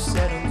one to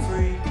set them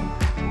free.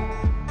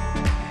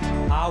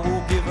 I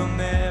will give them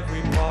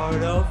every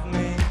part of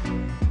me.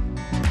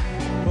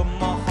 Put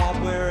my heart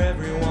where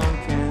everyone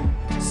can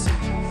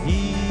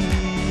see.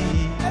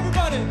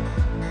 Everybody!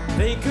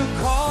 They can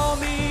call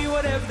me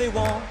whatever they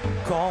want.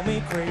 Call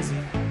me crazy.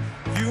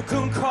 You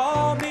can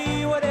call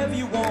me whatever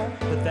you want,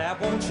 but that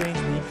won't change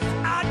me.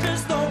 I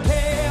just don't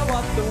care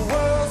what the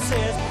world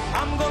says.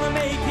 I'm gonna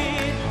make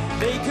it.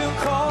 They can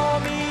call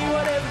me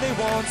whatever they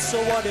want. So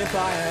what if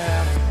I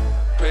am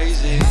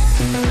crazy?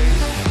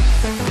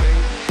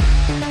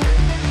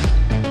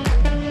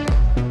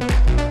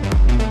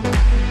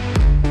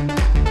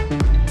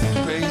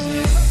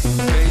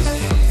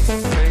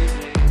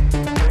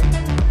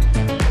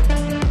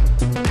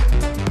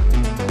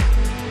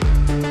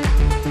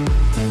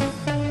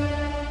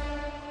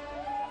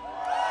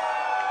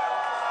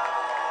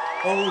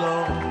 Oh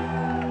Lord,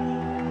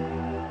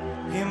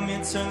 hear me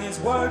turn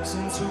these words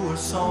into a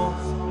song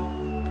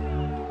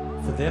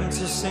for them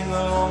to sing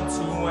along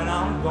to when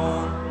I'm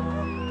gone.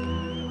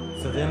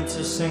 For them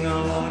to sing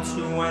along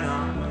to when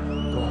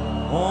I'm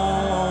gone.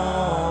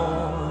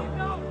 on.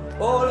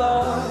 Oh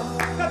Lord,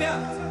 come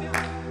here.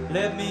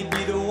 Let me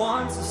be the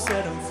one to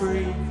set them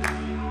free.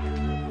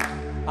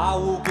 I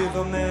will give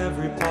them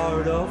every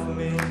part of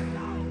me.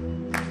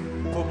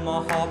 Put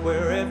my heart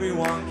where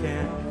everyone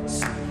can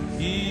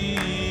see.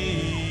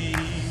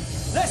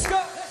 Let's go!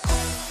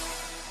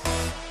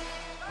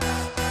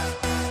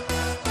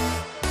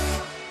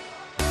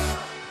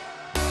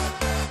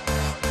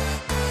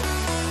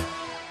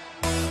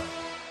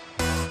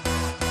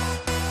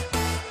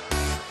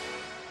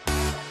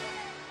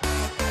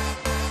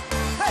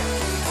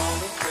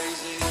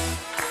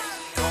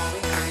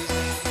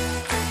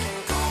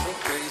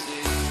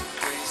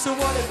 So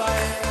what if I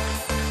am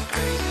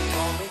Crazy,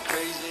 call me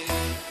crazy.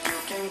 You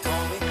can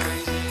call me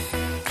crazy.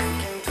 You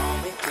can call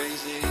me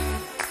crazy.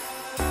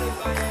 What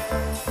if I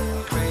am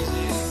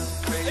Crazy,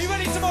 crazy. Are you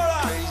ready,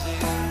 Tomorrowland? Crazy,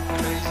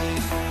 crazy,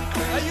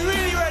 crazy. Are you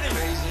really ready?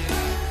 Crazy,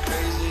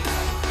 crazy,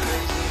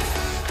 crazy,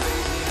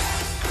 crazy,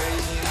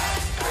 crazy,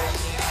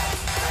 crazy.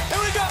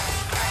 Here we go!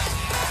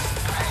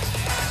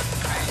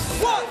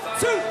 1,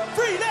 2,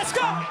 3, let's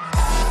go!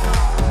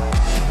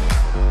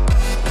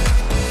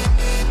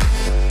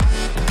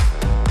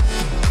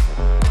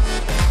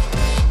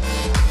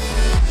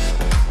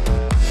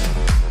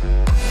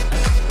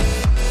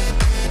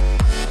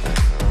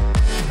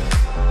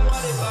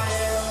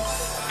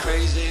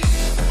 Crazy.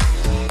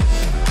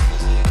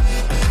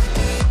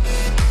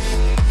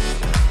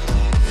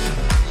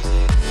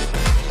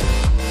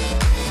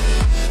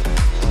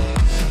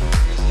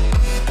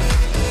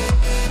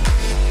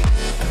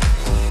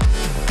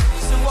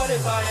 So what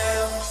if I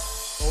am?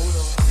 Hold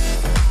on.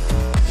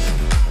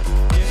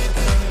 Give me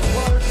turning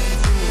words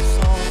into a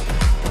song.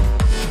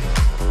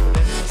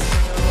 Then to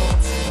sing along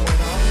to when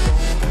I'm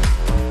gone.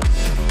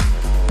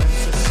 Then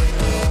to sing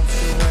along to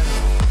when I'm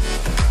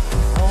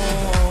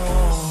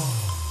home.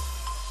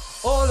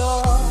 Oh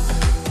Lord,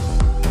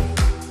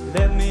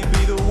 let me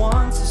be the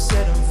one to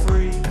set them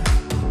free.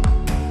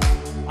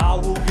 I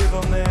will give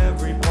them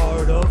every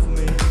part of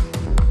me.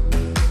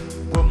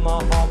 Put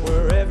my heart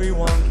where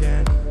everyone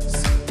can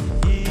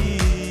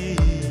see.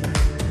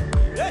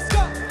 Let's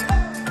go!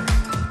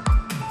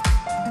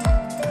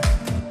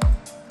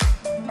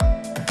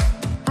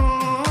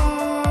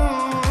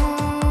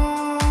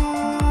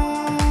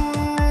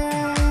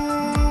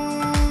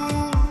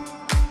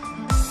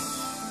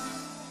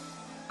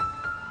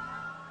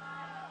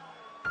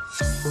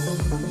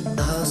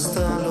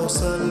 Hasta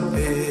los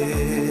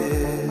Alpes.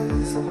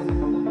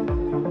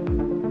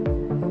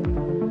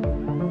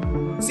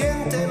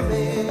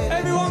 Siénteme.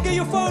 Everyone get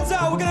your phones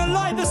out, we're gonna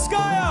light the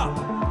sky up!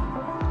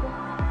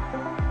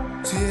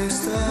 Si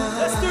estás.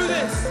 Let's do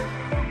this!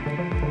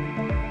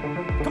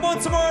 Come on,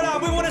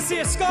 Tomorrowland, we want to see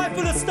a sky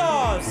full of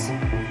stars!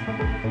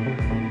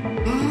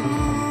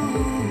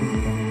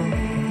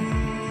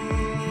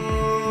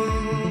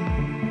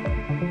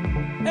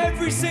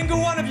 Every single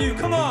one of you,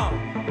 come on!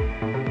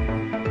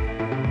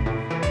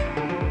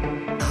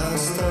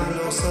 Hasta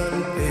los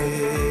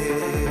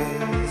Alpes.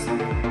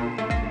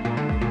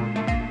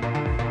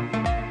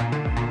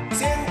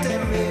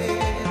 Siénteme.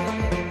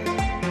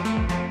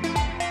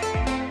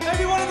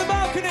 Everyone on the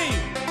balcony!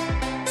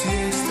 Si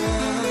estás.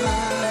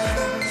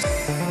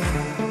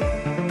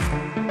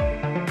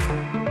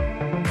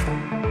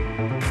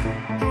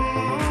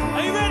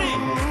 Are you ready?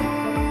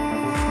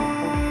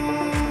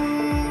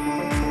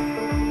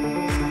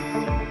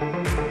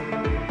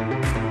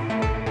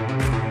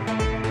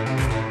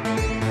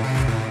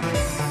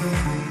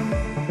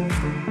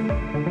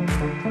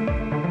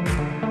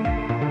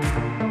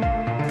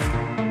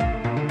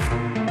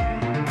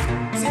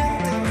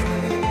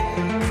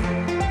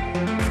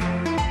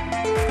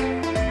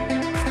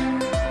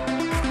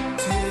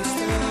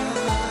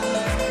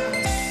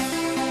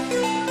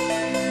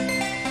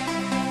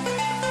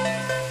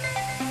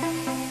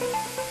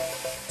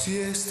 Si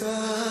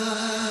estás.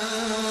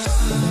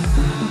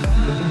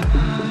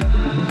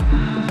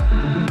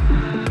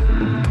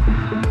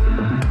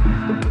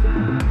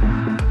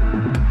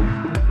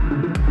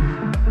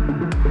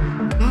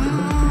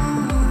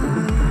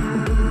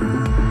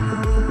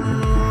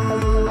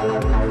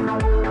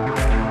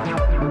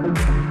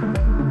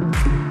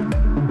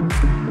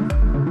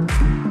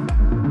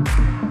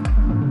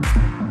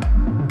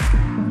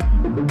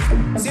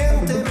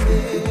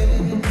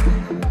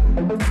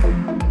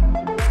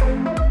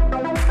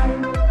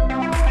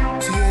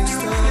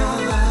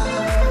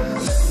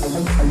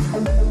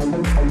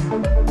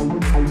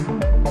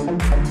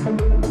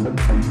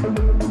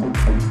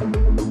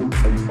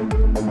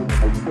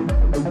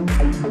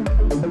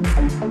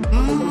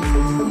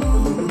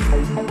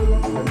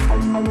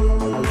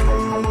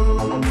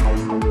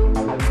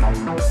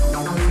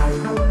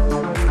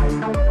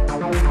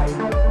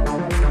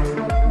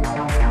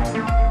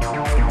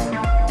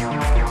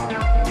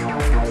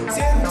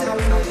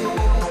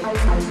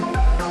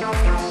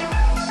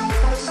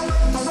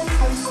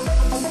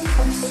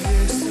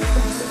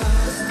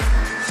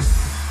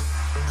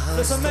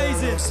 That's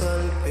amazing. Los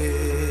Alpes.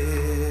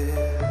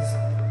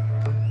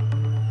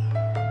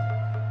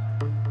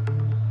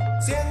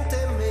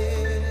 Siénteme.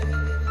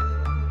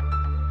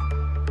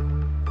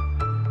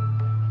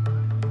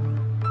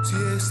 Si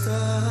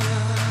estás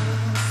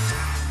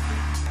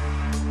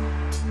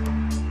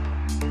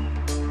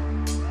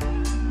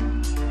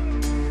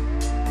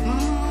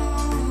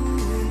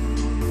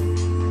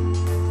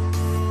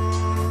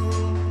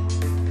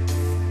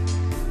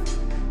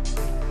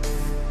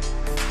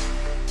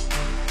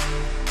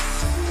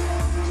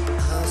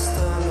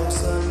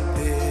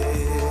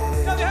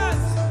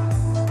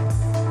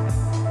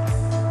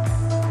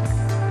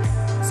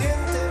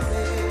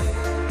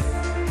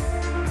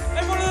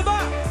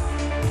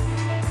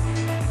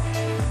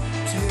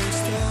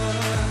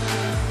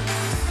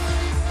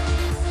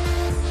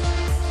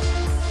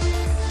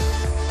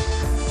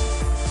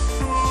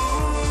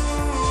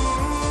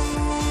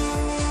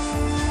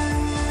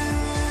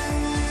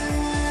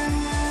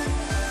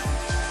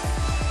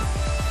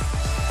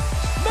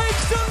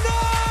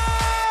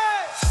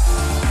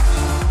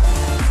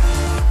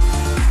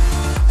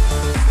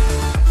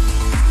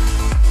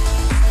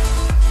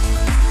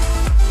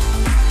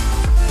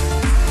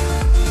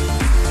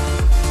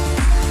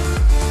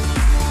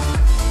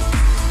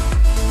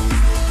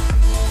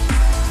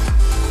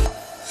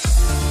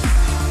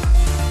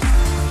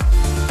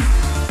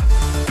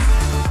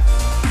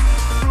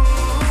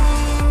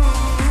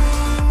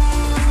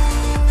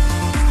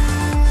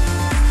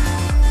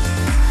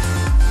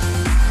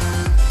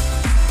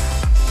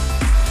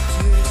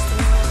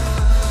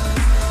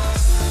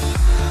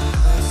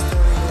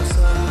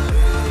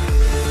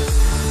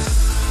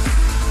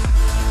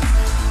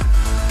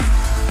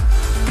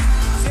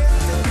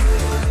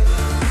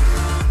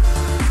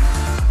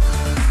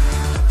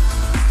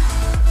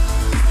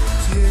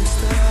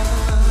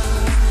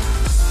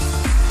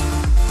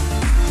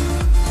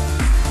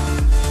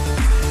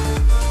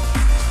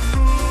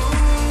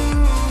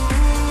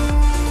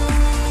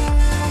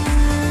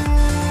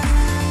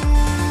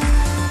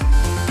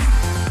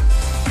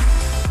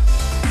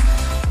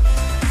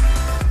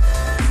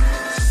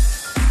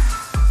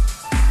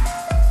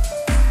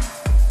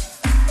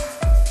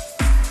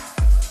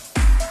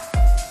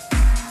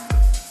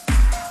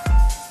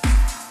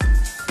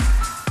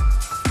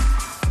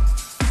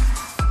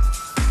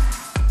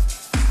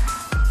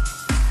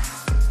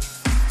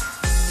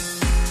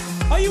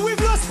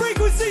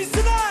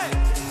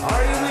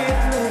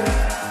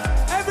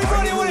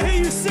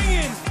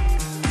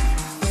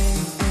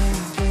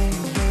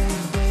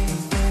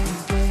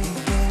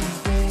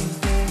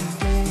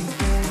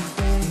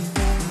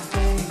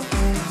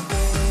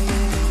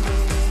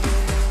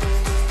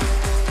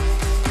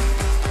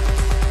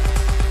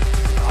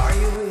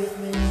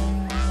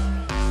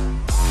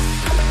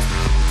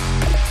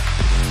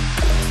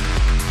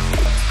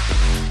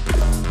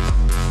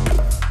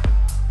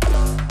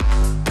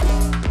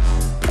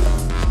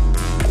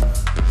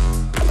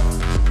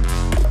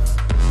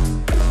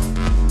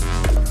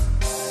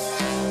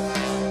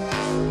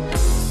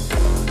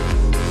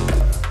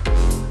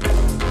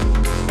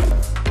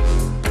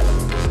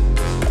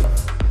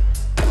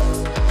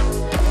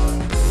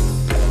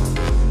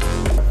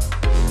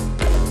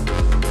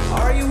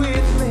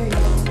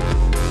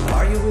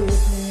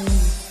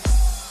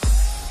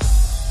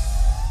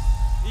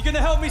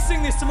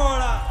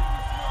Tomorrowland.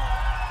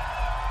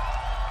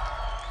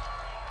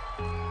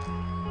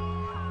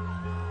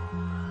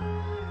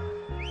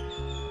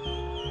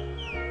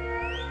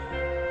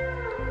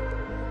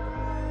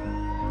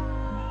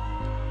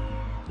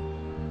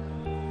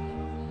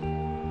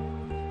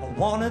 I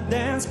wanna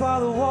dance by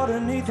the water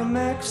beneath the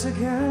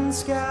Mexican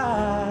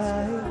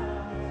sky.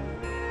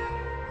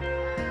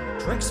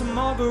 Drink some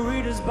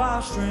margaritas by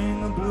a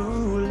string of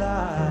blue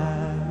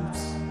lights.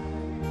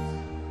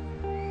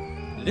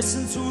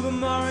 Listen to the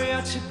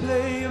mariachi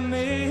play at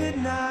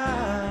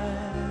midnight.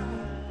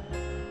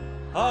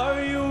 Are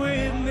you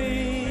with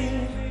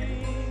me?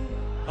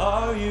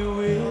 Are you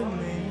with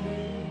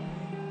me?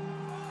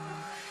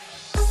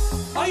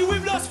 Are you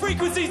with Lost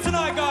Frequencies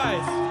tonight,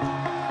 guys?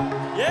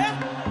 Yeah?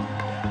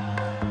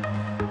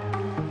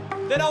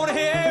 Then I want to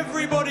hear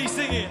everybody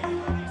singing.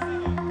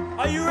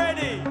 Are you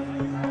ready?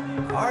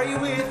 Are you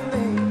with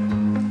me?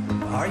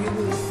 Are you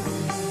with me?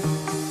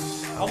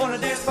 I wanna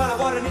dance by the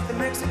water beneath the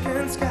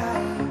Mexican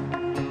sky.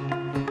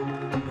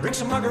 Drink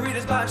some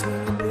margaritas by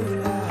the blue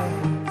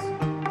lights.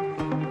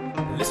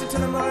 Listen to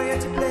the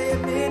mariachi play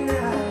at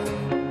midnight.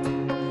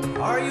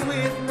 Are you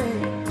with me?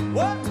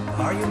 What?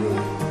 Are you with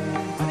me?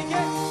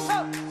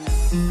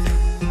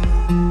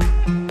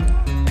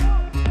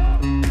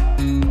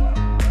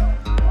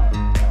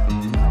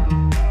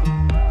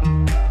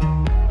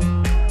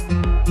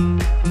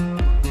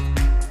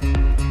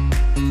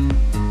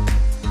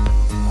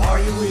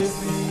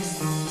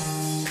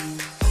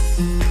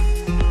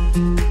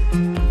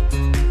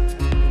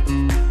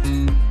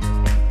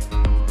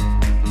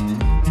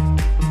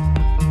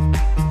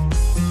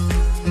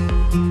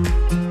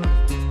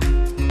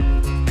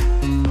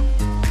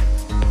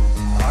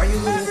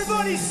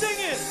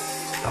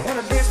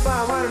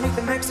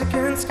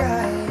 Mexican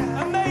sky.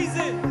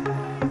 Amazing.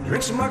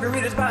 Drink some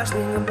margaritas by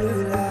the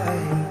blue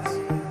lights.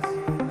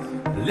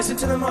 Listen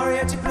to the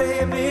mariachi play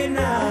at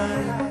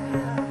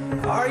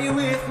midnight. Are you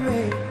with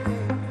me?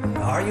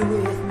 Are you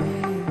with me?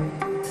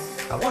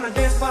 I wanna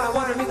dance by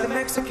water beneath the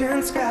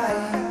Mexican sky.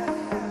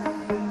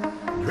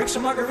 Drink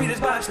some margaritas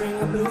by a string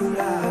of blue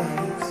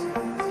lights.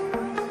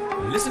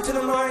 Listen to the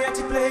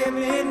mariachi play at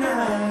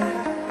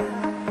midnight.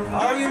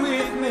 Are you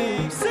with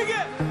me? Sing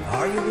it!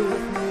 Are you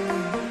with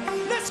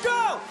me? Let's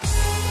go!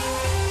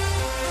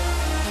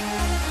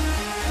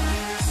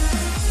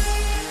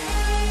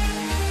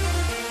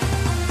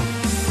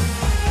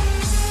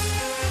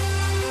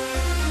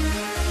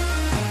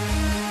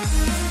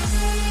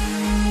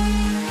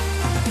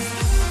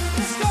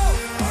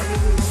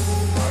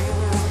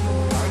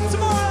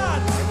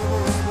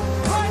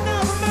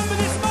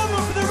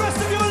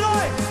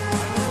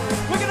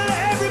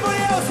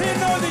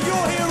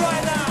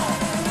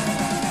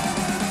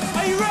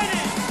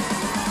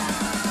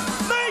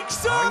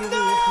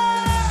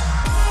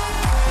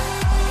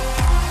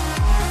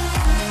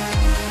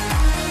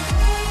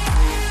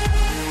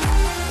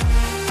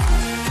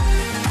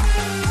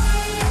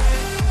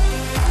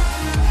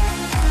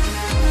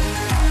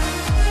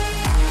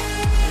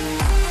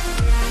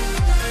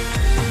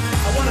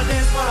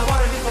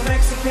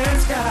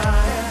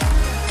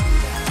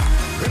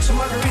 Drink some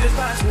margaritas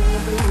by the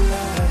blue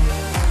light.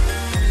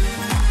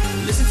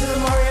 Listen to the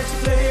mariachi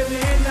play at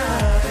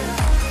midnight.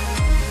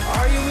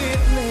 Are you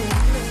with me?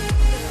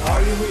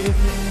 Are you with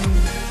me?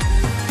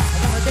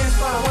 I wanna dance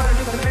by water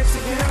beneath the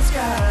Mexican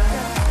sky.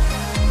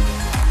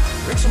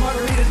 Drink some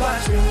margaritas by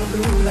the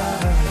blue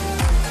light.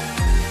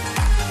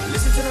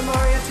 Listen to the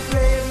mariachi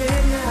play at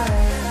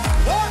midnight.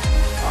 What?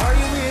 Are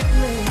you with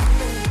me?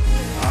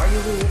 Are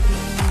you with me?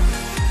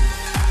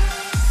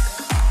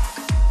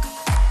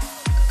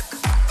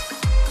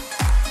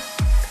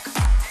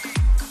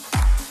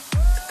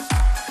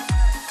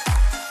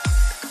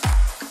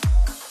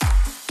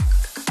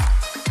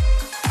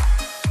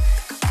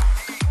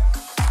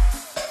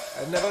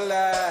 Never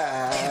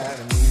lie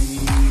to me.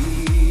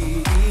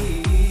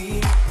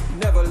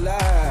 Never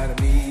lie to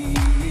me.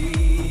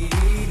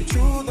 The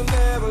truth will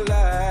never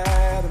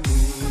lie to me.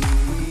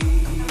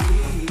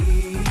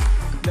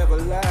 Never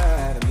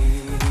lie to me.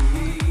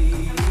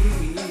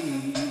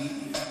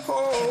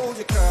 Hold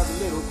your cards a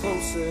little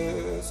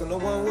closer so no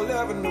one will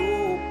ever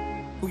know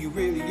who you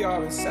really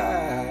are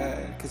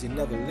inside. Cause you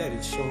never let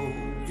it show.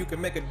 You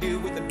can make a deal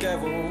with the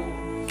devil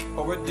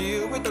or a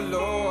deal with the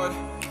Lord.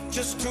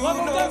 Just two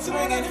notes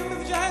ringing.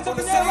 Put your hands up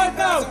in the air right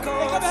now.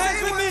 Clap your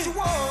hands with me. Say what you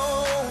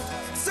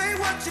want, say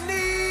what you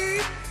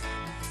need.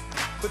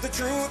 But the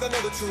truth, I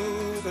know the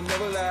truth, will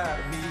never lie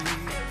to me.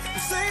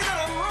 You say that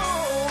I'm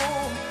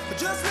wrong, but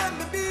just let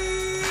me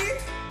be.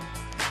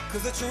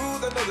 Cause the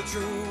truth, I know the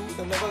truth,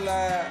 will never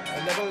lie to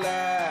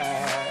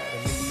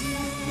me.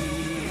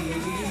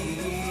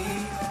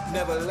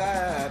 Never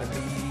lie to me.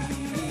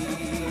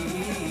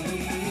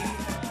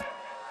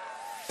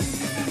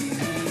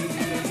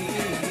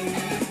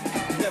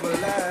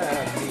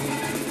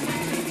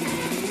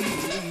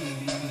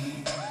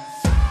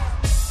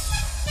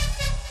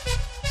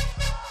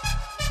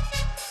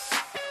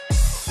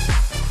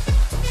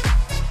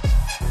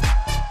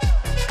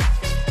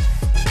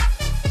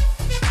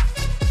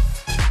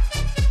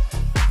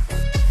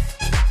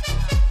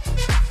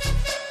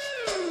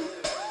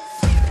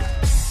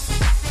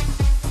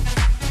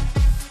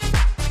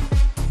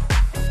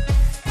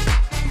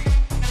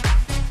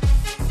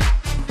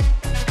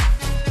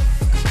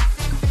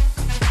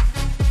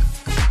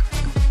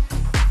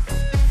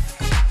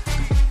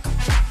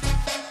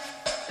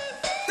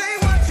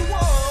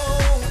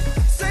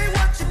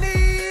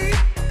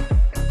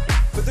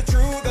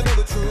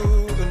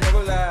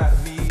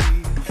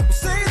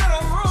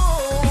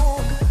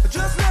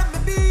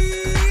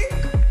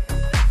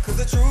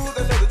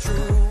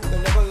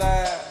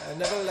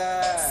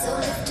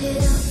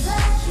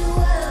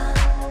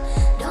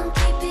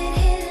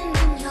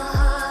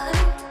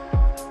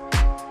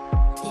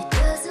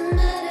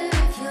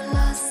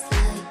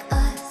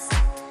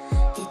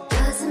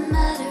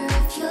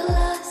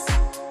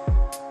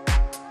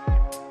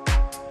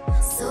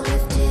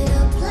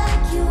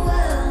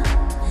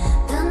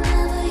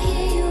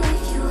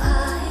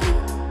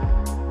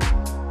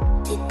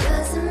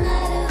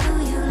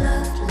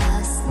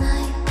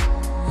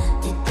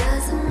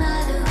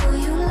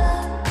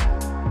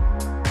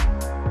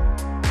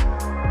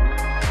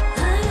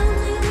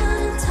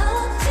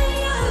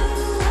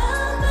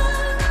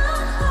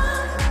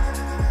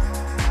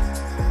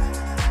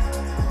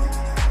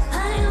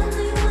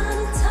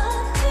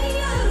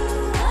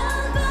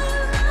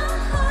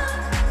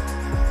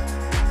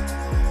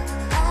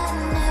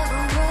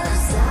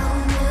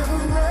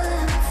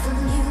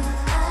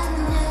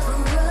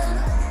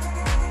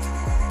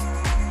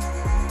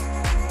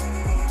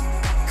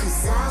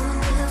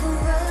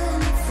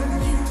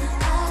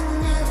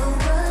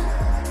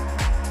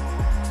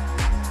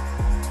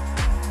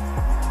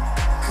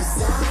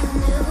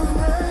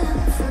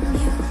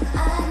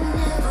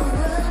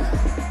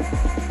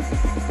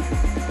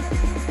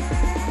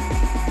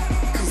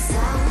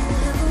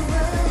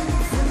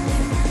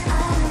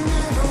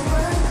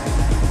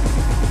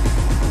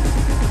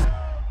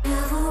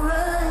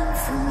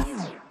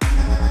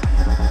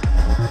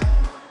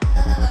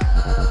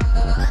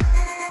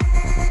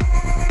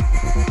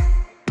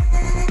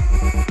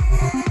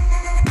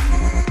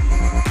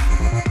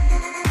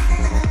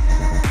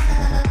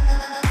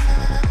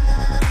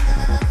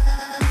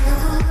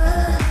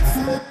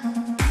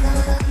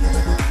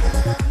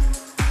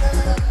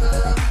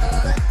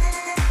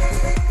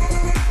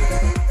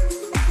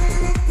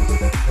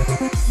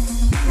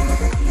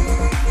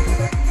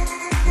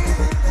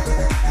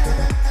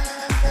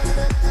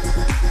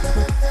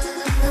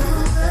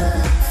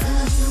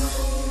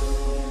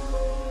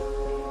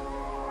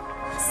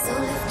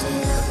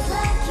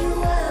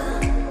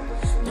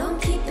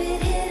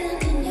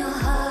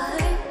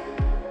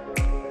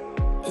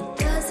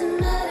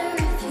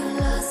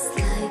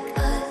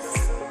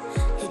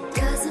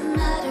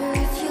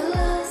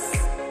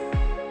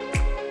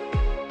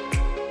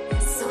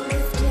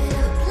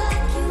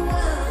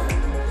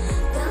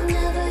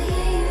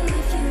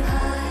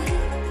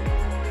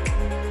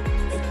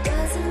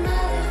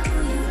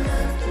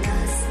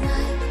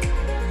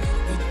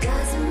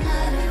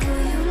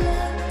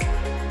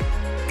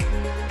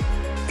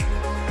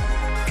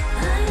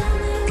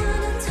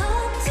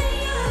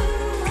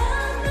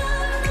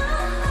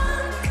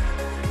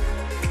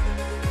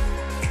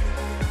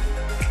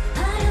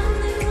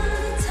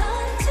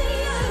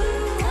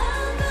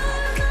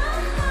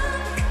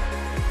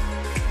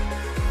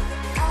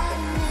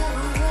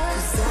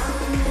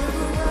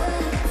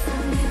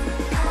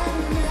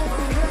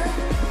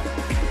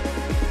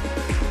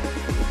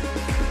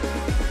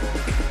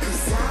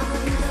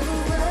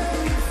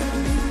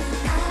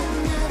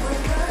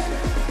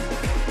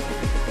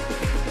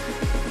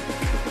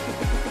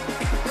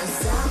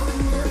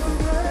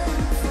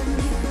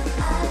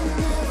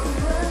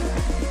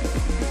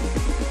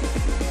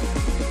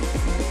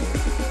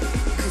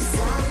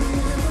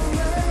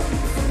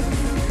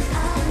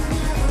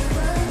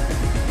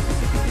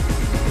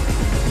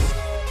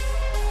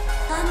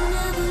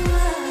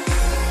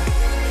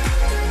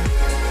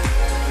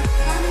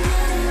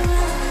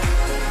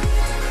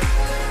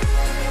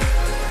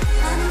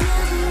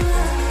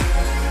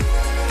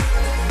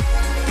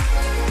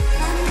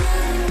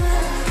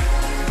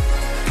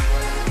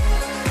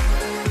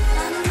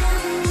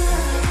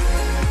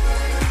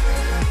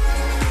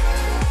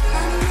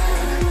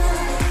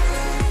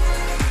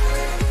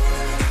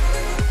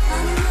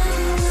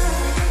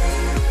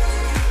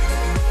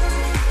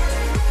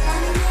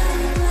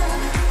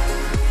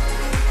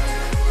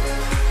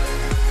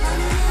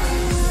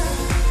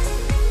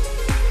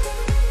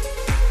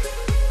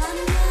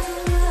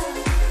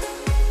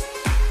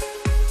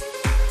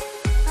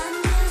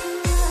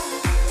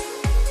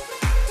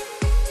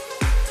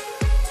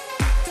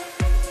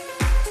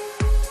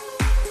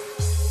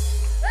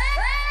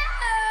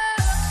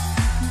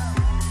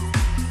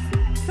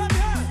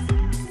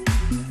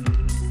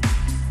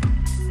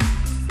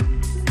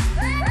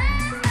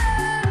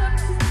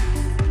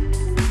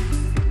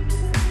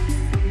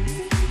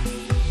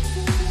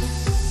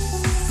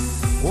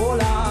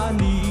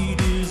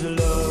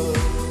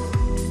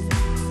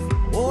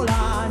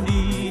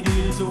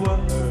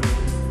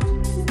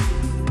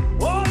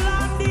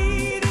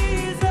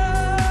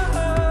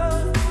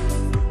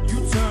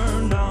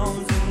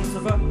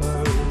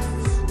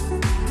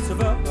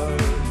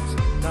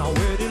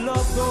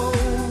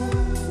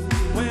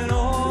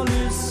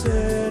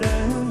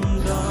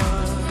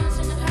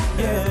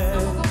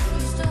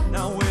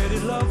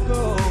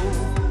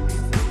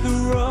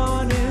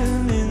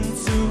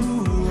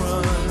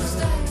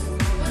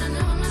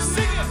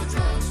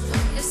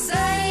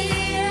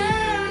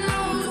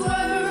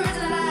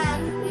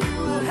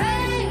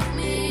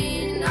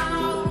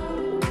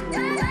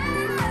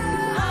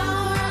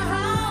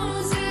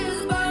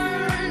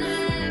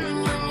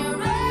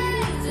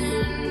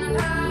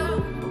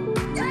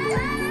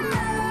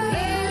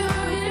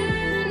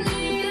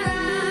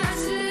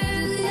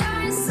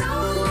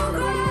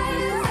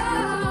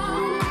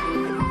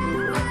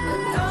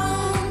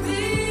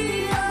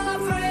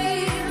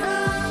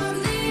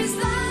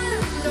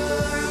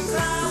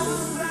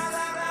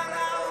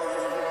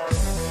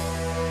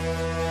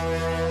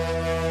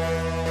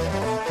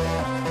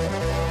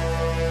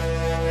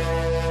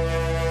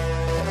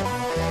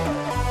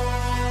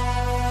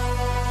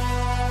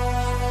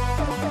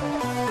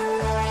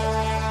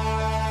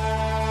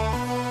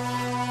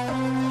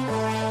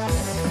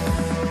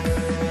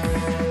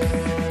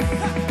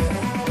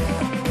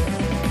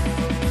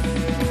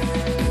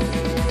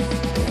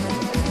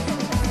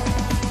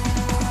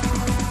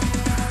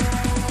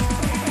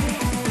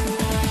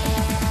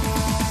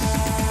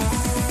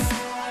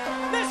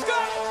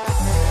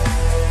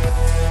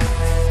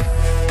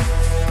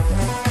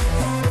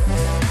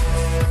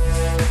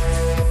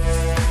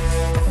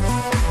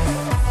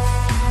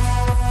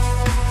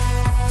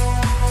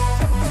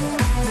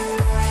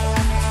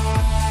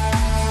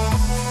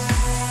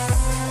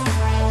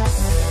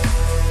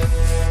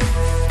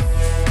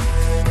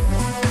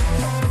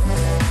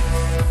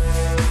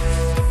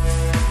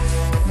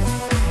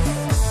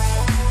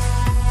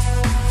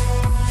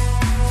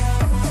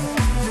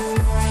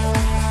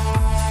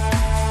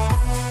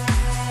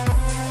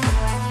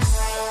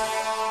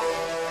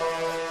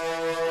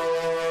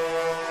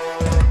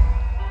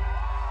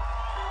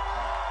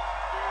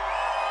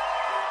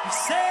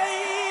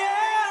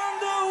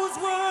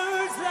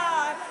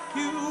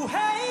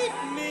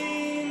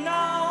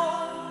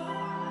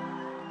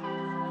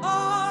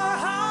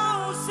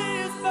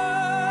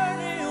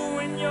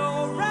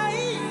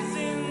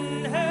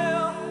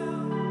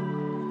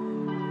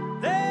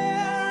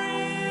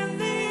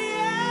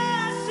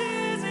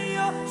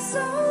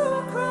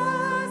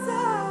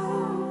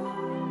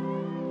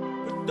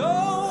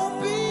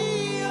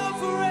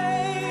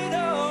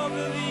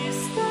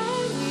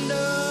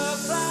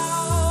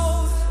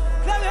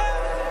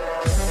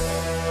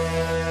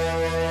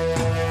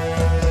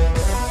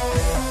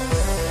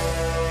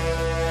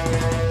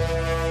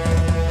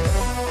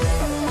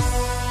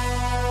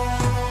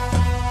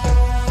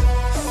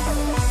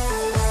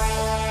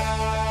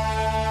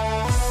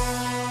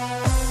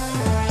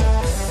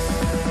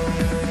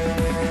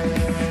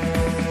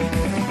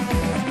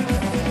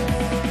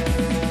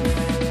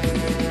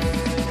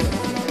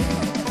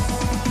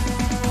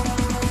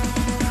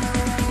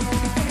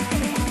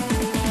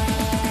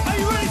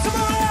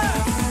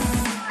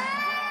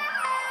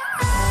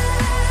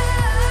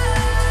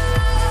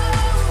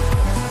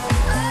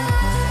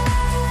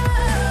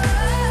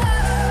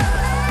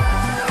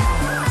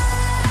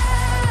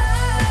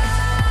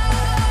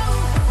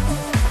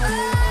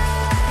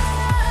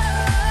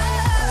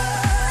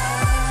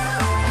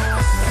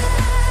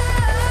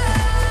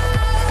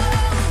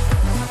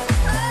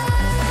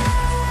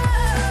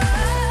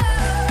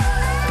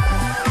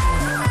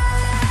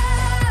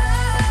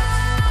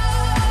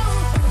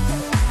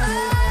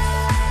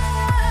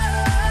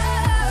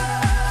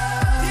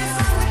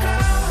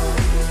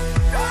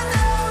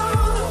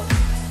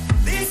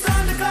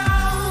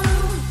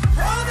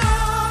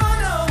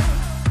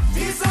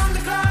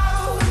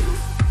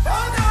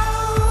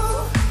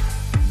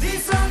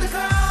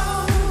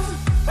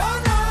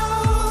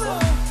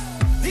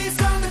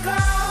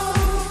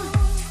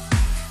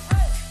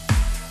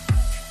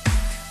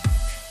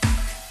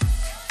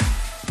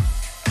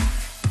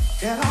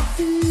 and I'm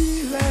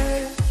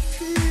feeling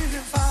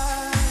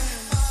fine.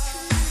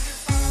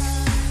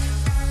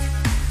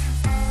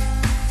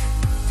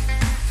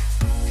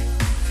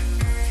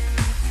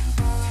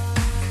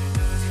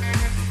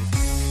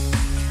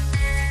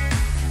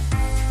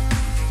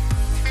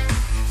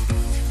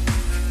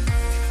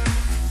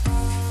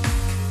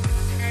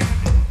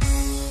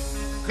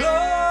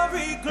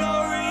 Glory,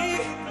 glory,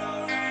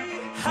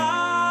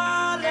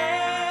 hallelujah.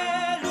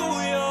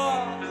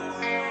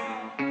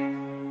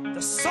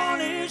 The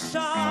sun is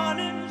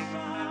shining,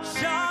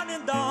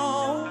 shining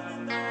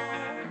down.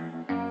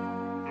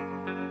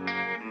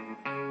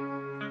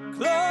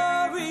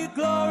 Glory,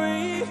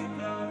 glory,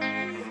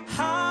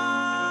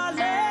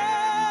 hallelujah.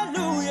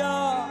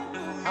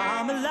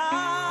 I'm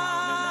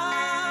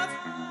alive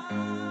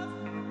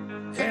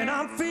and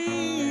I'm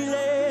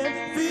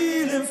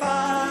feeling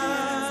fine.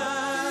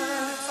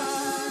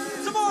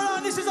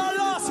 Tomorrowland, this is our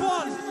last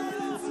one.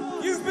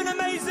 You've been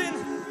amazing.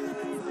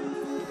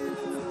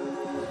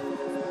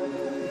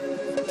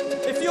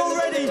 If you're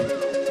ready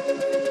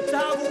to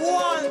have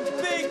one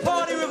big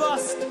party with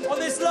us on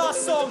this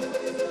last song,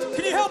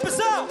 can you help us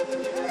out?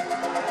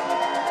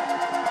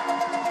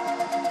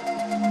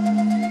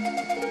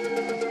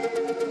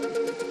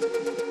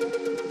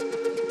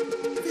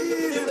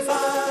 Feeling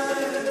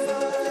fine,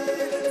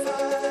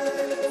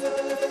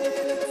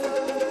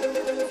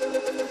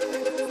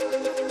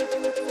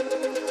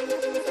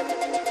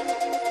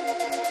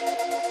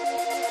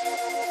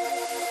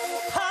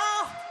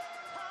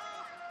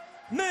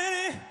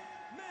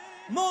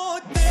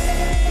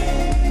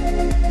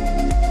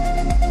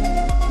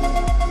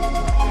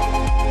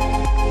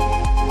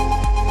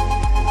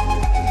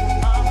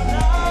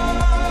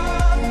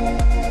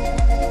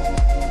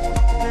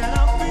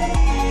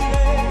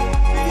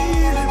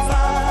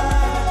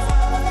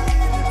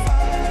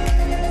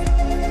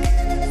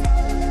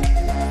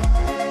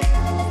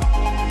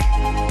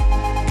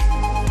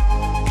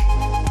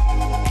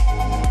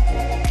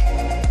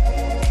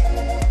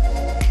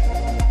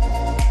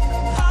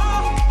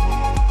 How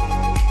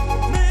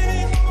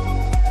many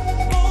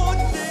more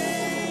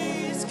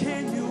days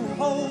can you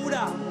hold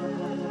out?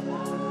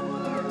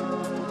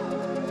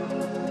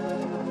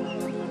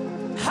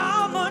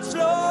 How much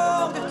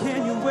longer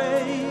can you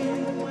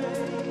wait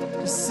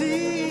to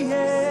see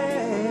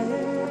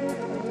it?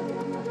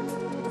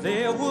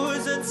 There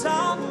was a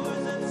time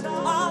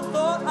I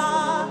thought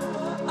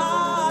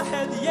I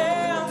had the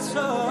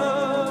answer.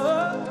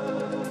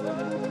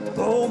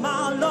 Though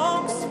my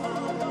lungs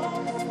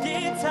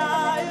get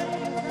tired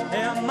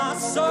and my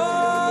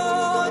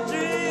soul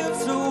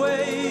drifts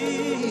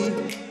away.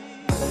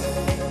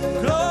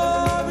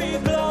 Glory,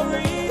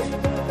 glory,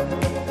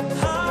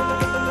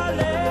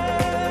 hallelujah.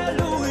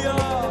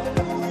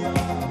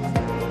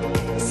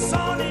 The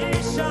sun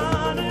is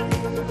shining,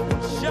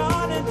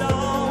 shining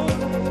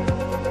down.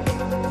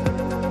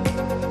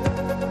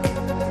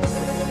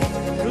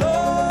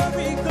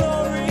 Glory,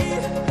 glory,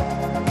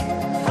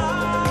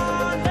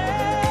 hallelujah.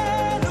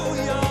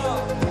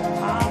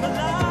 I'm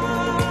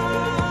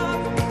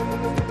alive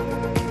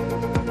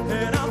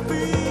and I'm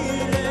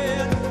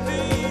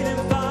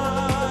feeling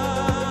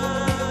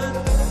fine.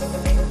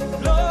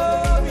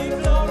 Glory,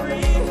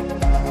 glory,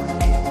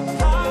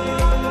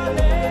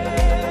 hallelujah.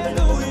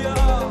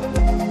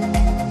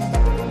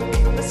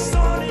 The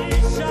sun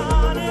is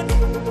shining,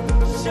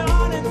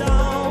 shining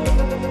down.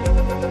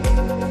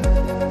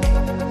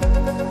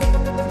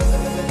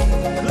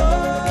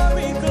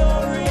 Glory,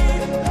 glory,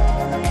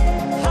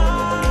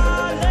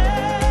 hallelujah.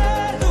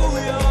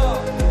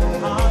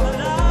 I'm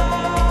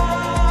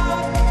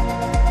alive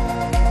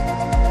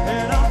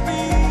and I'm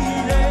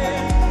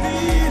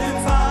feeling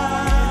fine.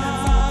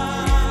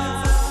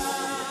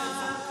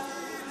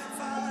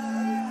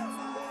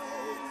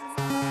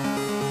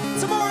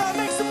 Tomorrow,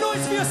 make some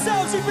noise for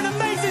yourselves. You've been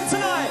amazing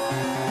tonight.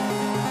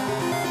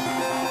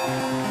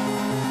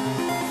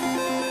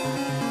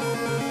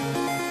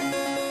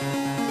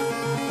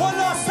 One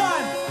last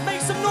time,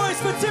 make some noise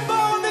for Timbo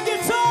on the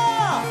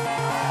guitar.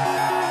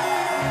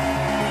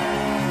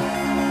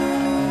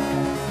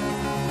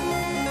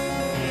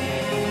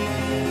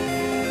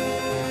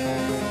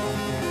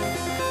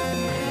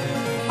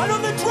 And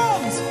on the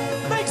drums,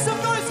 make some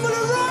noise for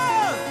the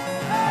round.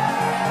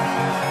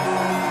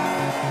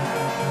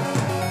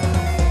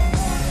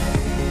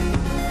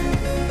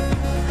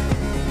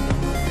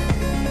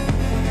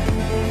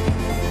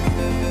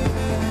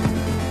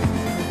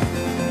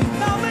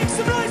 Now make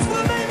some noise for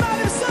the main man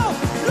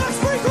himself, Lost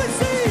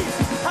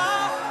Frequencies.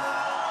 How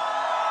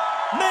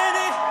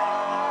many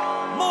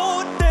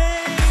more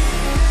days?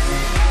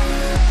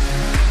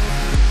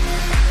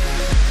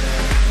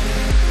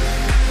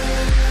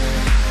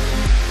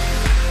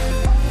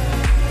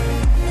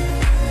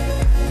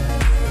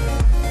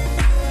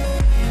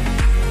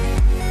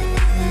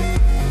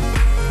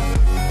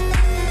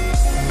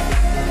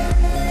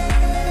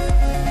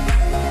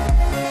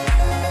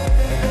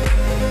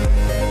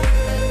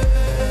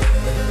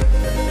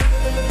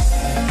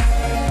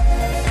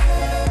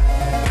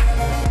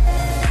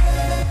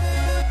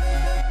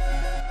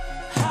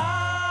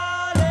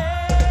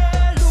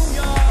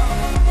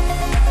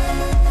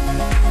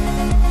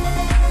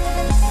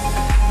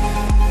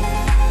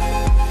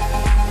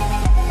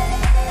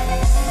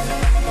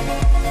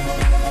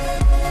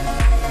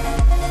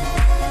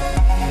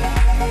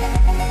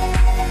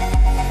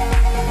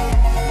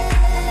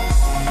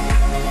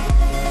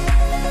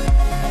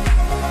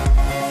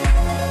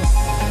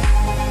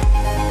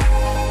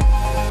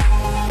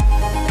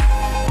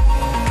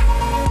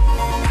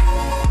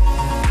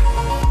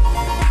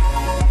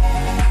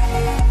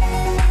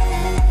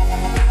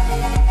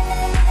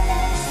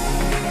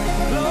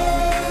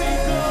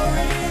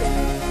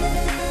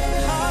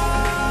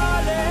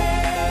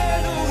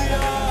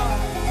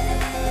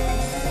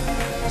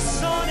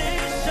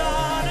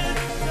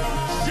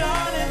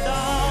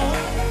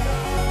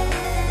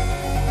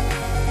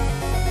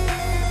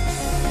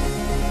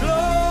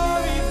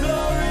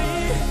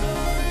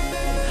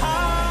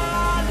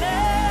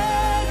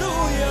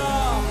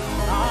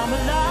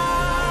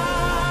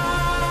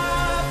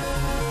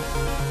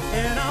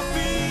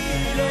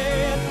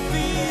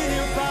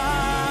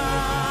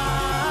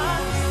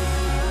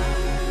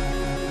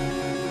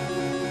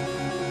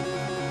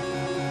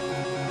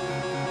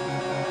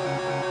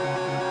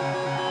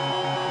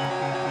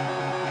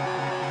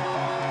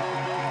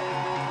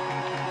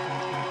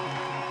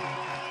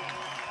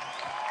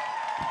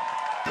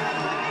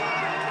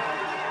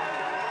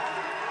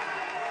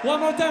 One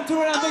more time,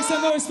 Tomorrowland, make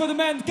some noise for the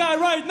man Kye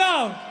right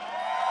now.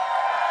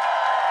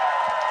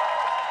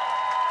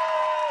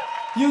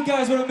 You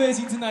guys were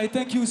amazing tonight.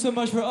 Thank you so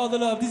much for all the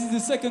love. This is the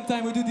second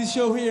time we do this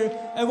show here.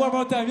 And one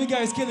more time, you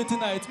guys killed it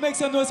tonight. Make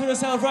some noise for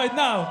yourself right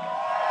now.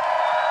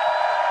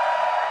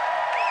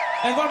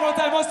 And one more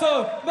time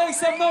also, make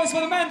some noise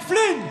for the man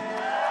Flynn.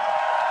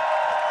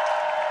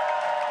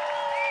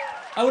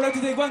 I would like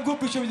to take one group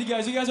picture with you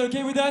guys. You guys are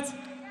okay with that?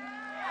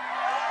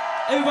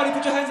 Everybody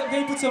put your hands up.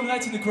 Can you put some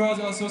lights in the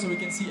crowd also so we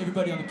can see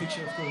everybody on the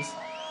picture, of course.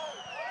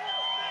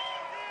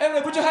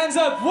 Everybody put your hands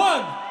up.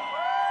 1,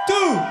 2,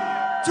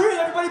 3.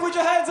 Everybody put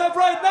your hands up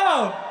right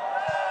now.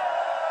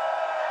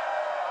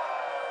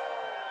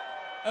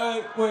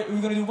 Wait,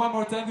 we're gonna do one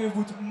more time. We're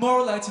gonna put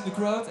more lights in the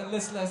crowd and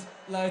less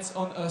lights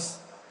on us.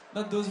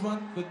 Not those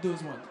one, but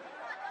those one.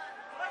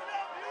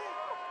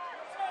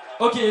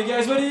 Okay, you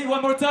guys ready?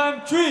 One more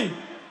time. 3,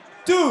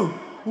 2,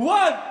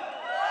 1.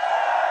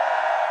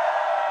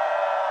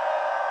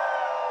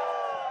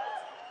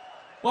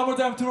 One more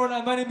time,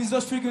 Tomorrowland. My name is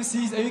Lost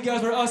Frequencies, and you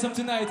guys were awesome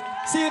tonight.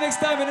 See you next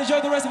time and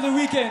enjoy the rest of the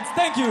weekend.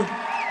 Thank you.